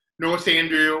 North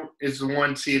Andrew is the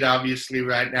 1 seed, obviously,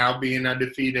 right now, being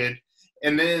undefeated.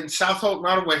 And then South Holt,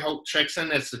 Nottoway Holt checks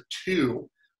in as the 2,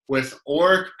 with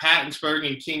Orrick, Pattonsburg,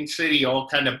 and King City all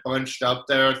kind of bunched up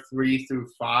there, 3 through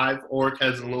 5. Orrick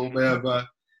has a little bit of an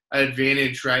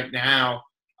advantage right now.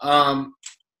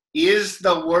 Is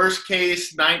the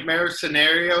worst-case nightmare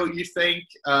scenario, you think,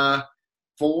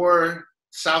 for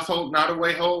South Holt,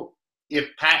 Nottoway Holt, if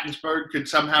Pattonsburg could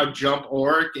somehow jump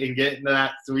Orrick and get into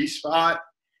that 3 spot,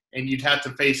 and you'd have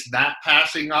to face that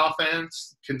passing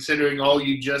offense, considering all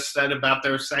you just said about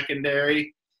their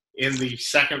secondary in the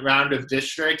second round of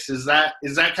districts? Is that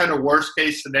kind of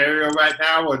worst-case scenario right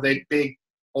now? Are they big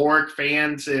Orrick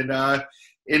fans in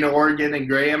Oregon and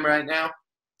Graham right now?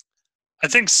 I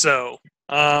think so.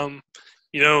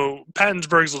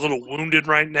 Pattonsburg's a little wounded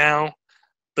right now,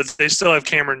 but they still have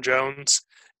Cameron Jones,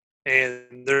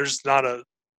 and there's not I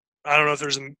don't know if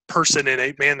there's a person in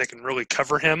 8-man that can really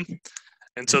cover him,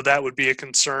 and so that would be a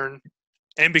concern.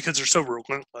 And because they're so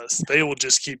relentless, they will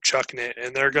just keep chucking it,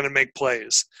 and they're going to make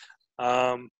plays.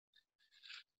 It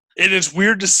is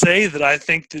weird to say that I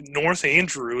think that North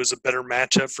Andrew is a better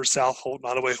matchup for South Holt,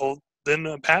 Nottoway Holt than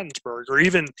Pattonsburg, or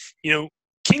even,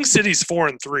 King City's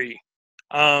 4-3.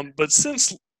 But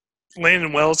since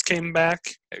Landon Wells came back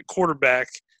at quarterback,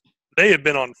 they have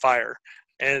been on fire.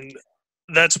 And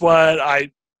that's why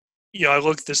I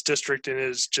look at this district and it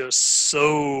is just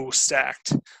so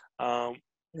stacked,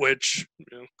 which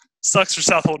sucks for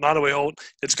South Holt, Nottoway Holt.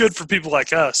 It's good for people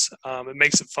like us. It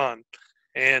makes it fun.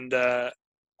 And I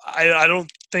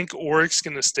don't think Orrick's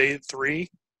going to stay at 3.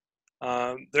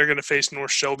 They're going to face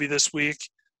North Shelby this week.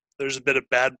 There's a bit of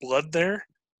bad blood there.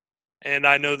 And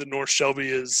I know that North Shelby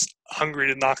is hungry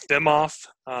to knock them off.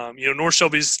 North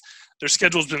Shelby's their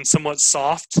schedule's been somewhat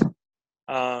soft,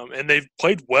 and they've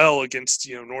played well against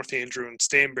North Andrew and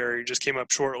Stanberry. Just came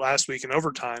up short last week in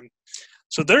overtime,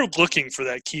 so they're looking for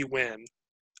that key win.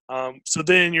 So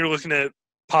then you're looking at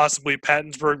possibly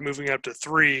Pattonsburg moving up to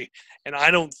 3, and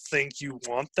I don't think you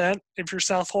want that if you're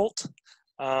South Holt,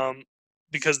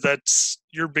 because that's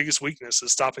your biggest weakness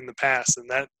is stopping the pass, and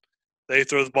that they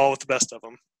throw the ball with the best of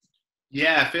them.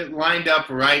 Yeah, if it lined up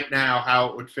right now, how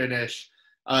it would finish,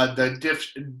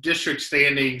 the district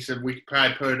standings, and we could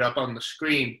probably put it up on the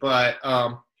screen, but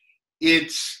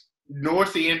it's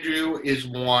North Andrew is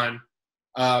 1,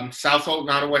 South Holt,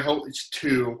 Nottoway Holt is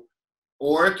 2,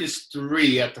 Orrick is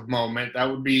 3 at the moment. That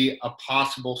would be a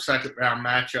possible second-round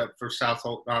matchup for South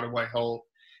Holt, Nottoway Holt.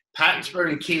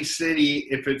 Pattonsburg and King City,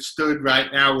 if it stood right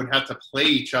now, would have to play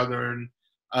each other in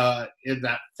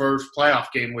that first playoff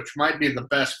game, which might be the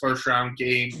best first-round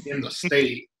game in the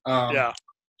state. Yeah.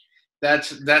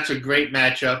 That's a great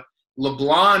matchup.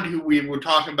 LeBlond, who we were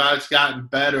talking about, has gotten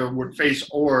better, would face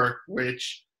Orrick,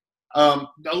 which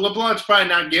LeBlond's probably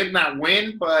not getting that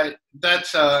win, but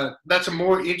that's a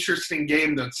more interesting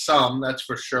game than some, that's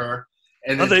for sure.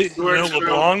 And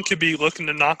LeBlond could be looking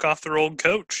to knock off their old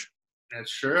coach.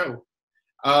 That's true.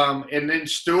 And then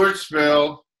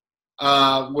Stewartsville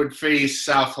would face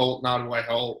South Holt, Nottoway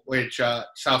Holt, which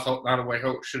South Holt, Nottoway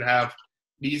Holt should have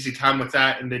an easy time with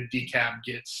that. And then DeKalb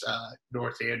gets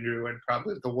North Andrew in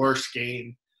probably the worst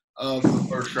game of the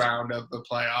first round of the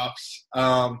playoffs.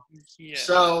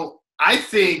 So I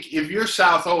think if you're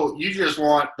South Holt, you just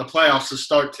want the playoffs to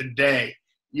start today.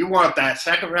 You want that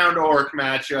second round Orrick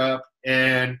matchup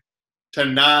and to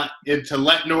let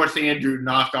North Andrew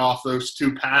knock off those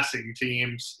 2 passing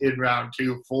teams in round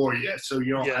 2 for you, so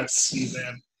you don't have to see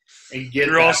them and get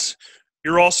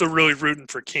You're also really rooting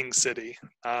for King City.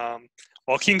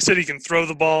 While King City can throw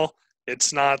the ball,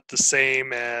 it's not the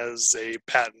same as a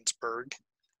Pattonsburg.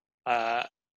 And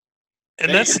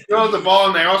they can throw the ball,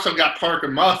 and they also got Parker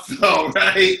Muff, though,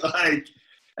 right? Like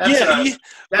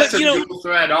that's a dual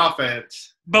threat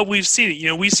offense. But we've seen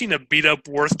it. We've seen a beat up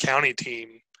Worth County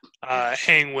team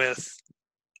hang with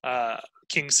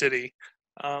King City.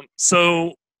 But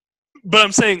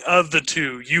I'm saying of the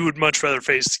 2, you would much rather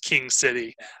face King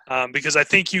City because I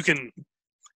think you can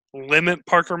limit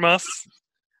Parker Muff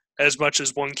as much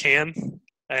as one can.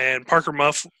 And Parker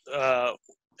Muff,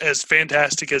 as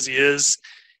fantastic as he has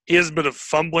a bit of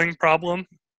fumbling problem.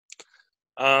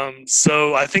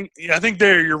 So I think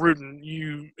there you're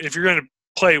rooting if you're going to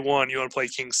play one, you want to play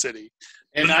King City.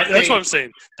 And that's what I'm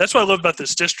saying. That's what I love about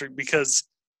this district, because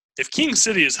if King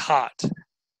City is hot,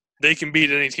 they can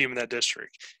beat any team in that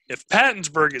district. If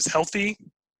Pattonsburg is healthy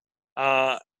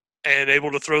and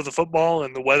able to throw the football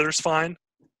and the weather's fine,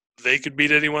 they could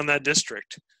beat anyone in that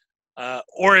district.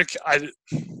 Oric,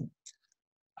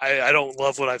 I don't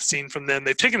love what I've seen from them.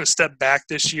 They've taken a step back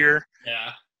this year.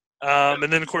 Yeah.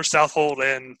 And then, of course, Southold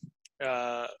and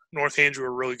North Andrew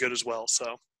are really good as well.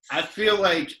 So I feel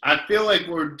like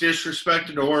we're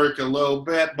disrespecting Oric a little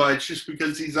bit, but it's just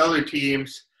because these other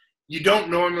teams, you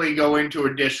don't normally go into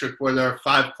a district where there are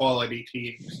 5 quality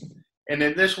teams. And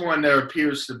in this one, there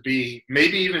appears to be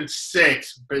maybe even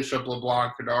 6, Bishop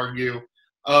LeBlanc could argue,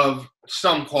 of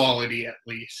some quality at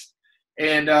least.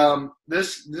 And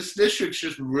this district's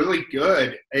just really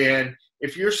good. And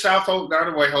if you're South Holt,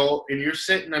 Nottoway Holt, and you're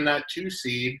sitting in that 2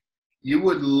 seed, you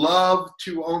would love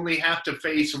to only have to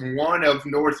face one of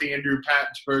North Andrew,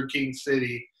 Pattonsburg, King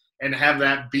City, and have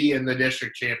that be in the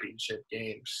district championship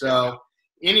game. So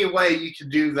any way you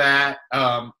could do that,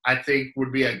 I think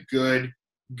would be a good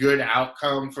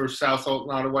outcome for South Holt,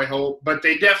 Nottoway Holt. But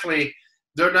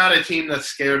they're not a team that's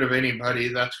scared of anybody,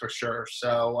 that's for sure.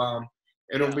 So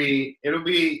it'll be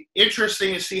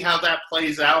interesting to see how that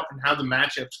plays out and how the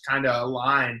matchups kind of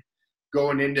align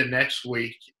going into next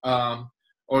week,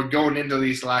 or going into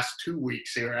these last 2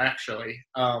 weeks here, actually.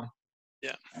 And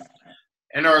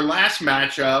our last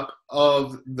matchup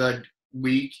of the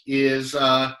week is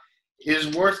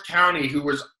Worth County, who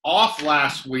was off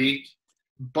last week,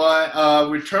 but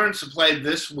returns to play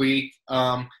this week,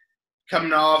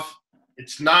 coming off.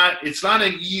 It's not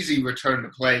an easy return to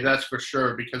play, that's for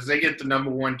sure, because they get the number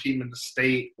 1 team in the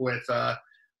state with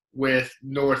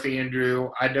North Andrew.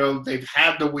 I know they've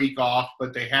had the week off,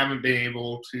 but they haven't been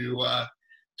able to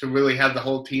really have the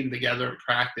whole team together in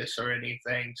practice or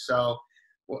anything. So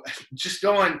just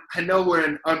I know we're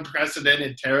in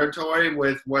unprecedented territory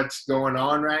with what's going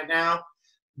on right now,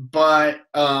 but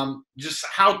just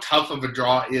how tough of a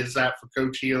draw is that for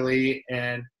Coach Healy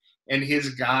and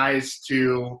his guys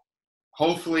to –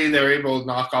 hopefully they're able to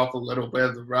knock off a little bit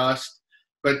of the rust,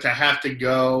 but to have to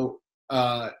go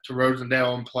to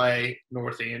Rosendale and play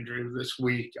North Andrew this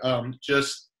week,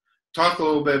 just talk a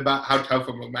little bit about how tough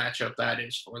of a matchup that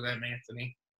is for them,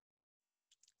 Anthony.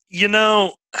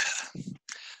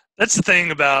 That's the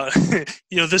thing about,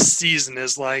 this season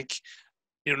is like,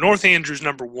 North Andrew's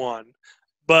number 1,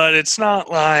 but it's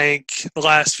not like the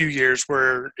last few years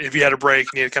where if you had a break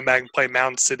and you had to come back and play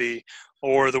Mountain City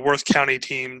or the Worth County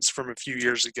teams from a few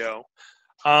years ago.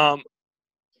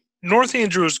 North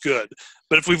Andrew is good,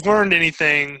 but if we've learned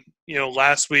anything,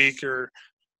 last week or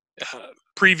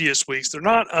previous weeks, they're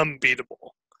not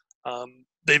unbeatable.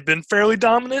 They've been fairly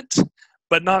dominant,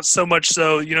 but not so much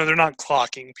so, they're not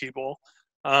clocking people.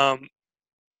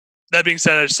 That being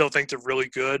said, I still think they're really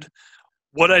good.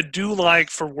 What I do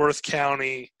like for Worth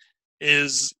County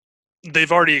is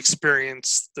they've already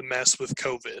experienced the mess with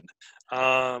COVID.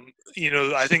 I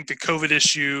think the COVID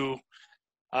issue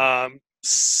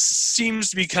seems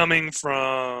to be coming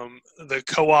from the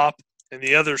co-op and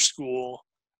the other school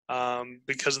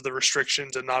because of the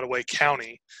restrictions in Nottoway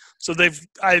County. So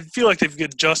I feel like they've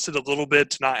adjusted a little bit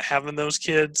to not having those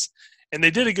kids, and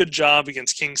they did a good job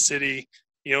against King City.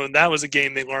 And that was a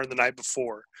game they learned the night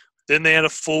before. Then they had a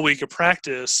full week of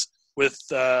practice with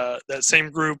that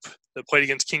same group that played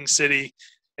against King City,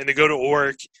 and they go to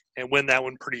Oric and win that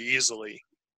one pretty easily.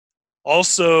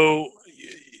 Also,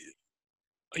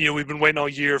 we've been waiting all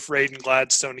year for Aiden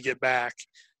Gladstone to get back,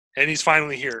 and he's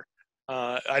finally here.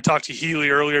 I talked to Healy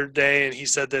earlier today, and he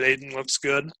said that Aiden looks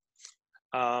good.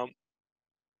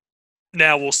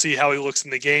 Now we'll see how he looks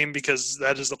in the game, because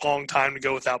that is a long time to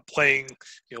go without playing,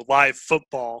 live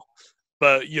football.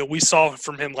 But, we saw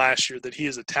from him last year that he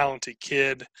is a talented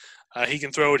kid. He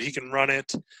can throw it, he can run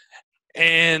it.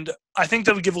 And I think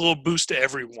that'll give a little boost to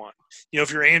everyone.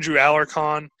 If you're Andrew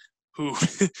Alarcon, who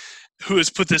has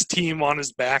put this team on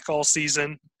his back all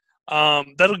season,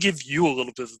 that'll give you a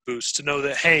little bit of a boost to know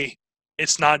that, hey,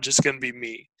 it's not just going to be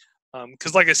me.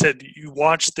 Because like I said, you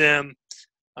watch them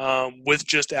with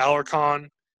just Alarcon.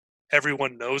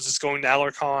 Everyone knows it's going to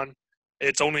Alarcon.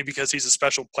 It's only because he's a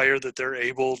special player that they're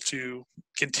able to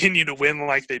continue to win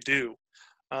like they do.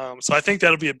 So I think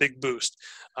that'll be a big boost.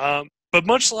 But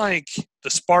much like the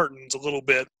Spartans a little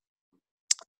bit,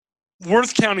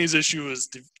 Worth County's issue is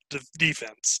the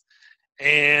defense.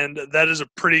 And that is a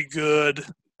pretty good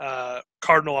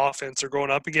Cardinal offense they're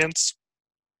going up against.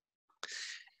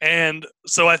 And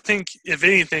so I think, if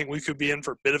anything, we could be in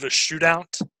for a bit of a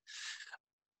shootout.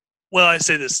 Well, I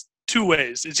say this two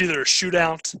ways. It's either a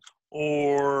shootout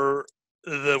or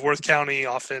the Worth County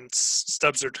offense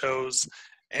stubs their toes,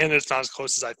 and it's not as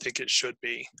close as I think it should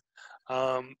be.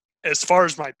 As far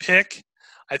as my pick,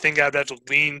 I think I'd have to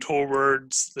lean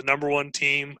towards the number one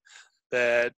team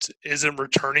that isn't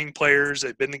returning players.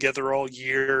 They've been together all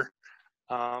year.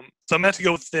 So I'm going to have to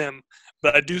go with them.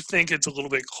 But I do think it's a little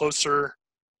bit closer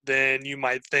than you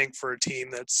might think for a team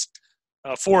that's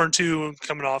 4-2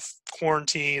 coming off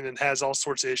quarantine and has all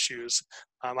sorts of issues.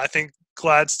 I think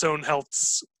Gladstone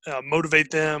helps motivate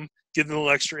them, give them a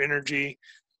little extra energy,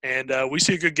 and we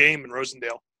see a good game in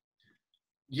Rosendale.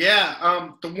 Yeah,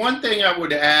 the one thing I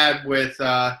would add with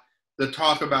the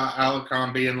talk about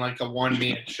Alicon being like a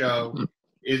one-man show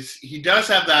is he does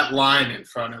have that line in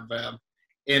front of him.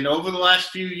 And over the last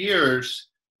few years,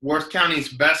 Worth County's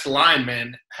best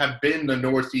linemen have been the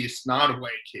Northeast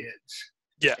Nottoway kids.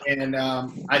 Yeah. And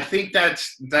I think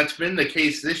that's been the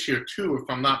case this year too, if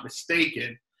I'm not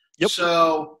mistaken. Yep.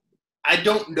 So I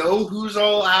don't know who's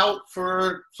all out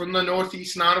from the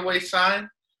Northeast Nottoway side,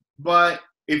 but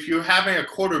if you're having a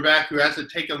quarterback who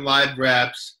hasn't taken live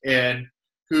reps and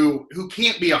who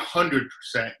can't be 100%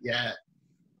 yet,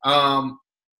 no.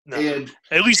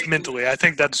 At least mentally, I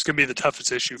think that's going to be the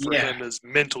toughest issue for him, is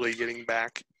mentally getting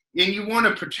back. And you want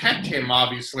to protect him,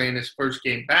 obviously, in his first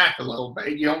game back a little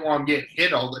bit. You don't want him getting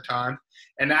hit all the time.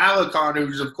 And Alicon,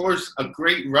 who's, of course, a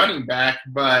great running back,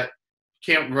 but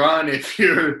can't run if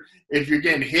you're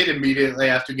getting hit immediately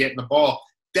after getting the ball.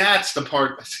 That's the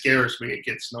part that scares me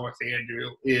against North Andrew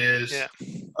is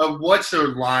what's their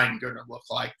line going to look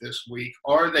like this week?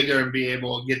 Are they going to be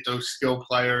able to get those skill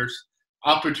players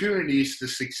opportunities to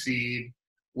succeed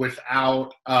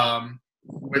without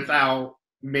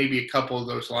maybe a couple of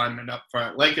those linemen up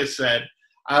front? Like I said,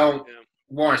 I don't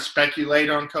want to speculate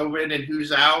on COVID and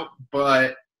who's out,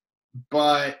 but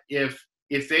if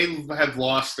they have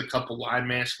lost a couple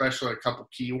linemen, especially a couple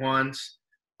key ones,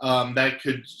 that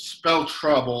could spell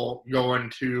trouble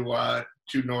going to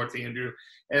North Andrew.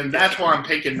 And that's why I'm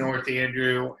picking North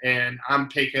Andrew, and I'm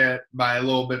picking it by a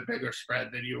little bit bigger spread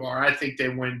than you are. I think they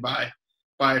win by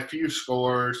a few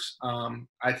scores.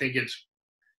 I think it's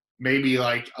maybe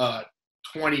like a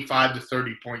 25 to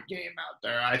 30 point game out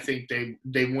there. I think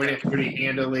they win it pretty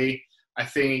handily. I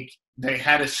think they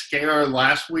had a scare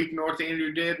last week, North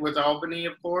Andrew did, with Albany,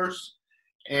 of course.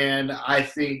 And I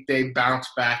think they bounce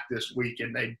back this week,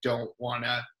 and they don't want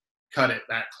to cut it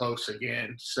that close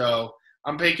again. So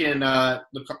I'm picking North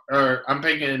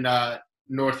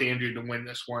Andrew to win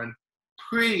this one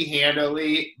pretty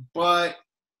handily, but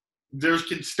there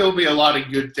can still be a lot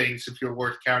of good things if you're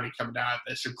Worth County coming out of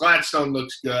this. If Gladstone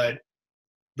looks good,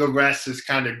 the rest is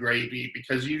kind of gravy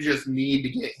because you just need to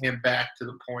get him back to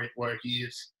the point where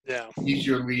he's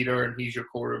your leader and he's your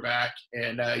quarterback,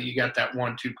 and you got that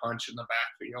 1-2 punch in the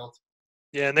backfield.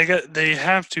 Yeah, and they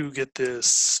have to get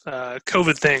this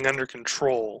COVID thing under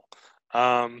control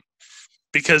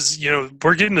because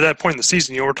we're getting to that point in the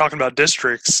season. We're talking about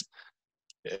districts.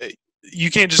 You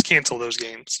can't just cancel those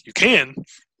games. You can,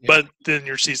 but then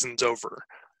your season's over.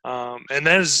 And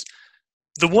that is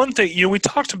the one thing. We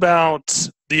talked about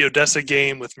the Odessa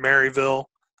game with Maryville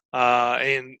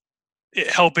and it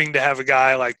helping to have a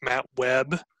guy like Matt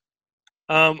Webb.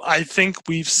 I think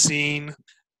we've seen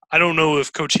 – I don't know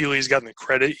if Coach Healy's gotten the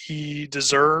credit he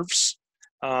deserves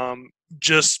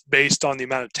just based on the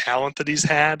amount of talent that he's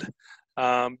had.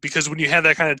 Because when you have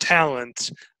that kind of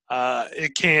talent,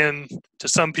 it can, to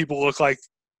some people, look like,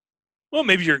 well,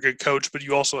 maybe you're a good coach, but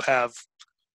you also have,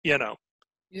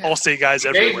 all-state guys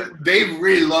everywhere. They've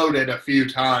reloaded a few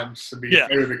times, to be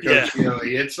fair to Coach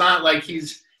Healy. It's not like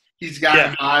he's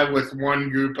gotten by with one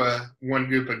group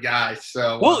of guys.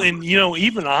 So and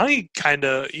even I kind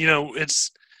of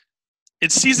it's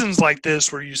seasons like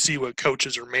this where you see what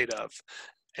coaches are made of,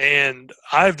 and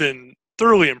I've been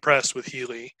thoroughly impressed with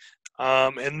Healy,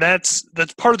 and that's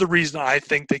part of the reason I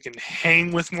think they can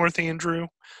hang with North Andrew.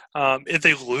 If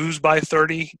they lose by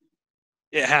 30,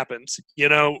 it happens.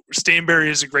 Stanberry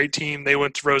is a great team. They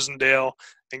went to Rosendale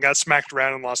and got smacked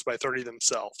around and lost by 30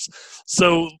 themselves.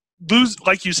 So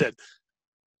like you said,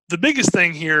 the biggest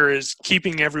thing here is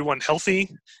keeping everyone healthy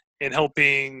and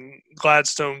helping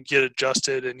Gladstone get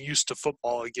adjusted and used to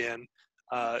football again,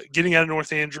 getting out of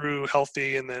North Andrew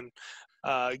healthy, and then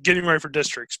getting ready for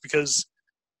districts, because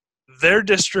their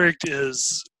district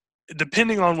is,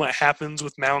 depending on what happens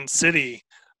with Mound City,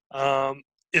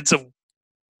 it's a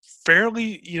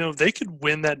fairly, they could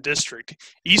win that district.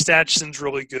 East Atchison's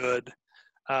really good.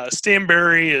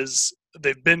 Stanberry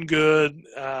they've been good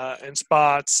in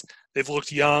spots. They've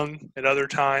looked young at other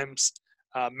times.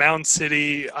 Mound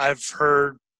City, I've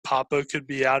heard Papa could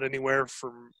be out anywhere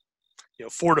from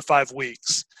 4 to 5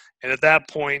 weeks, and at that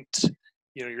point,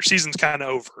 your season's kind of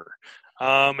over.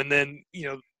 And then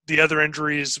the other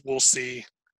injuries we'll see.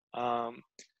 But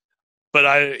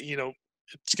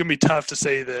it's gonna be tough to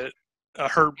say that a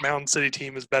hurt Mountain City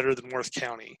team is better than Worth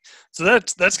County. So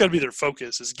that's got to be their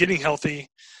focus, is getting healthy,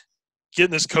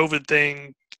 getting this COVID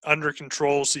thing under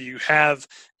control, so you have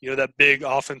that big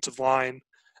offensive line.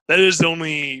 That is the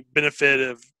only benefit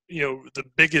of the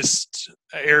biggest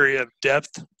area of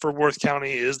depth for Worth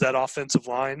County is that offensive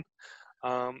line.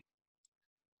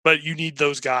 But you need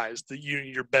those guys,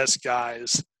 your best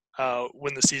guys,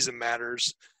 when the season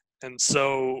matters. And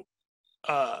so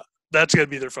that's going to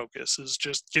be their focus, is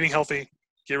just getting healthy,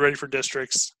 get ready for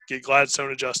districts, get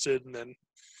Gladstone adjusted, and then.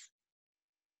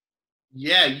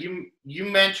 Yeah, you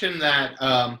mentioned that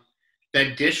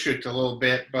that district a little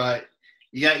bit, but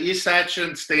you got East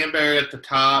Atchison, Stanberry at the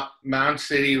top, Mound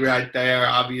City right there.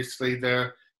 Obviously,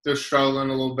 they're struggling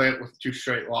a little bit with 2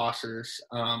 straight losses.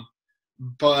 And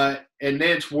then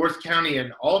it's Worth County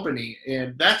and Albany,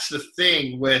 and that's the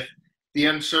thing with the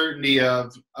uncertainty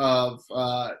of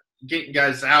getting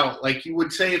guys out. Like you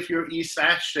would say, if you're East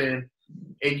Ashton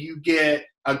and you get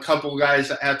a couple guys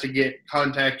that have to get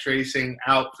contact tracing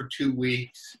out for 2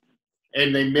 weeks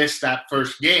and they miss that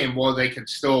first game, well, they can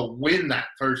still win that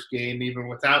first game even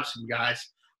without some guys.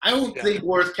 I don't think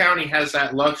Worth County has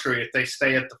that luxury if they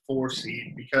stay at the 4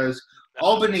 seed, because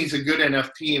Albany's a good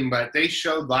enough team, but they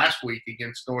showed last week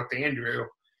against North Andrew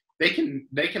they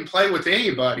can play with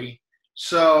anybody.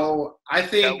 So I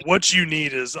think what you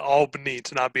need is Albany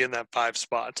to not be in that 5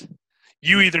 spot.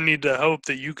 You either need to hope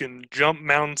that you can jump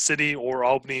Mountain City or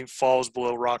Albany falls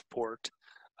below Rockport.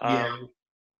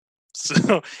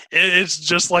 So it's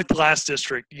just like the last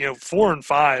district. 4 and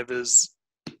 5 is,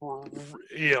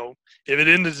 if it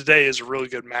ended today, is a really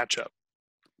good matchup.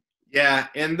 Yeah,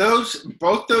 and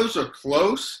both those are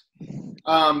close.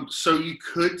 So you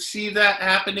could see that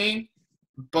happening,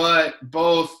 but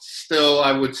both still,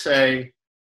 I would say,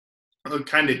 are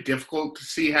kind of difficult to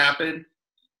see happen.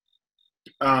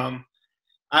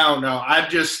 I don't know.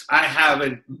 I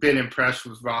haven't been impressed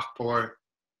with Rockport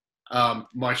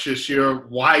much this year.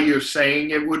 Why you're saying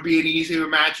it would be an easier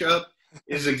matchup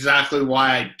is exactly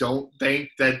why I don't think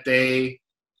that they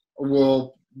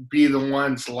will be the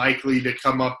ones likely to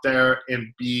come up there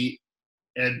and beat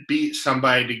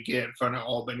somebody to get in front of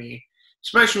Albany.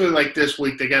 Especially like this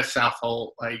week, they got South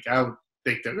Holt. Like, I would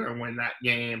think they're going to win that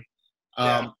game.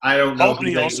 I don't know.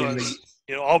 Albany also has,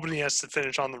 Albany has to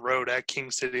finish on the road at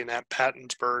King City and at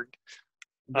Pattonsburg.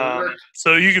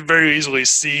 So you could very easily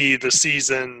see the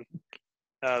season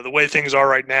the way things are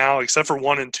right now, except for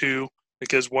 1 and 2,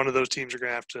 because one of those teams are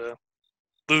going to have to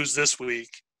lose this week.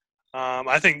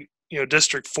 I think,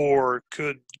 District 4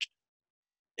 could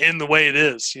end the way it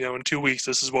is. In 2 weeks,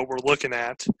 this is what we're looking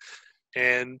at.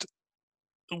 And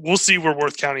we'll see where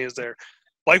Worth County is there.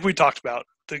 Like we talked about,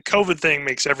 the COVID thing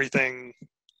makes everything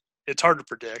 – it's hard to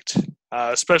predict,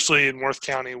 especially in Worth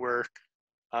County where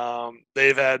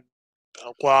they've had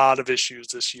a lot of issues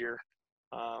this year.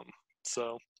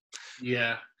 So,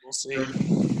 yeah, we'll see.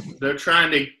 They're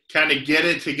trying to kind of get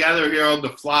it together here on the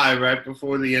fly right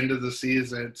before the end of the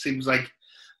season. It seems like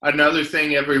another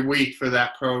thing every week for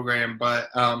that program. But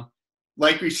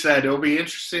like we said, it'll be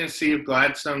interesting to see if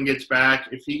Gladstone gets back.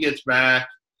 If he gets back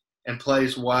and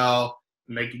plays well,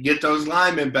 and they can get those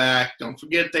linemen back. Don't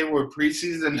forget they were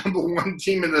preseason #1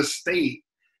 team in the state.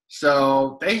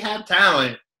 So they have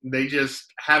talent. They just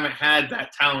haven't had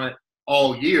that talent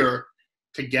all year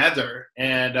together.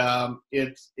 And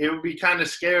it would be kind of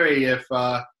scary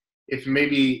if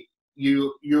maybe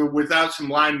you're without some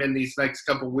linemen these next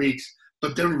couple of weeks,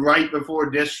 but then right before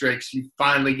districts, you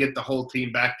finally get the whole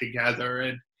team back together.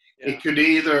 And it could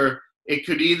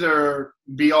either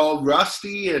be all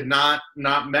rusty and not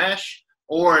mesh,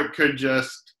 or it could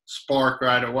just spark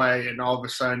right away, and all of a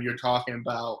sudden you're talking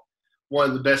about one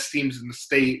of the best teams in the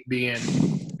state being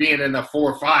in a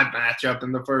 4-5 matchup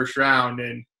in the first round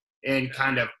and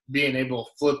kind of being able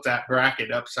to flip that bracket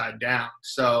upside down.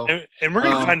 So, and we're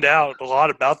going to find out a lot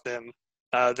about them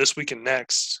this week and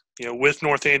next, with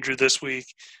North Andrew this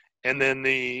week. And then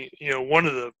one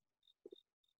of the,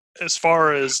 as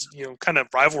far as, kind of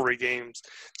rivalry games,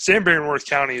 Stanberry and Worth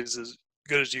County is as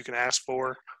good as you can ask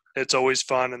for. It's always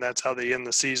fun, and that's how they end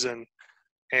the season.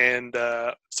 And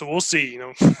so we'll see,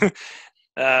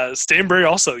 Stanberry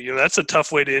also, that's a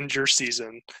tough way to end your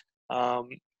season.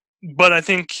 But I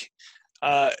think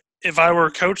if I were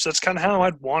a coach, that's kind of how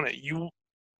I'd want it.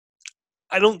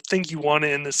 I don't think you want to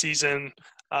end the season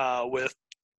with,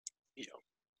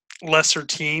 lesser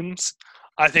teams,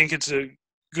 I think it's a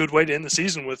good way to end the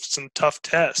season with some tough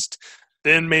tests.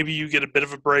 Then maybe you get a bit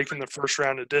of a break in the first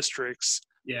round of districts.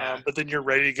 Yeah. But then you're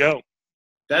ready to go.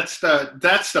 That's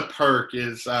the perk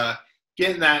is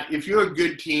getting that. If you're a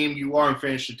good team, you are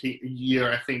finish the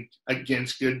year, I think,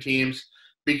 against good teams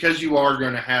because you are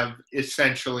going to have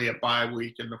essentially a bye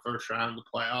week in the first round of the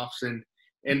playoffs.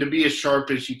 And to be as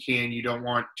sharp as you can, you don't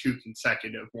want 2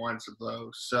 consecutive ones of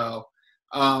those. So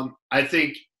I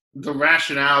think the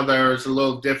rationale there is a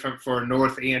little different for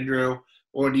North Andrew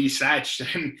or East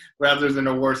Atchison rather than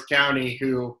a Worth County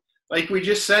who, like we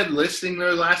just said, listing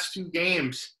their last 2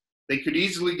 games, they could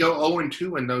easily go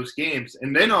 0-2 in those games.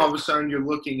 And then all of a sudden you're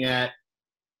looking at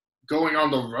going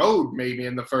on the road maybe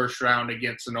in the first round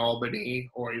against an Albany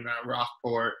or even a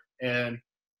Rockport. And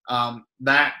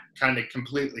that kind of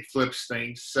completely flips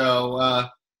things. So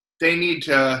they need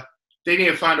to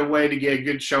find a way to get a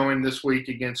good showing this week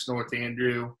against North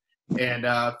Andrew and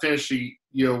finish the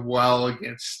year well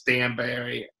against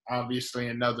Stanberry, obviously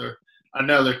another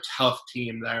tough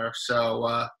team there.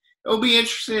 So it'll be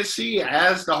interesting to see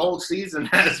as the whole season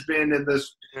has been in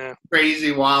this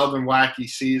crazy, wild, and wacky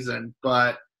season.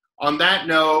 But on that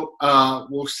note,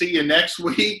 we'll see you next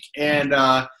week, and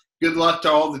good luck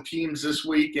to all the teams this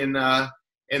week in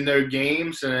their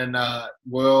games. And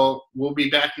we'll be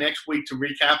back next week to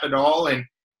recap it all and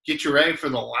get you ready for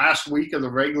the last week of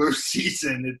the regular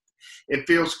season. It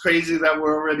feels crazy that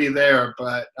we're already there,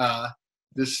 but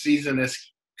this season has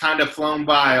kind of flown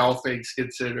by, all things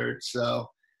considered. So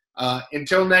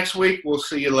until next week, we'll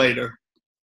see you later.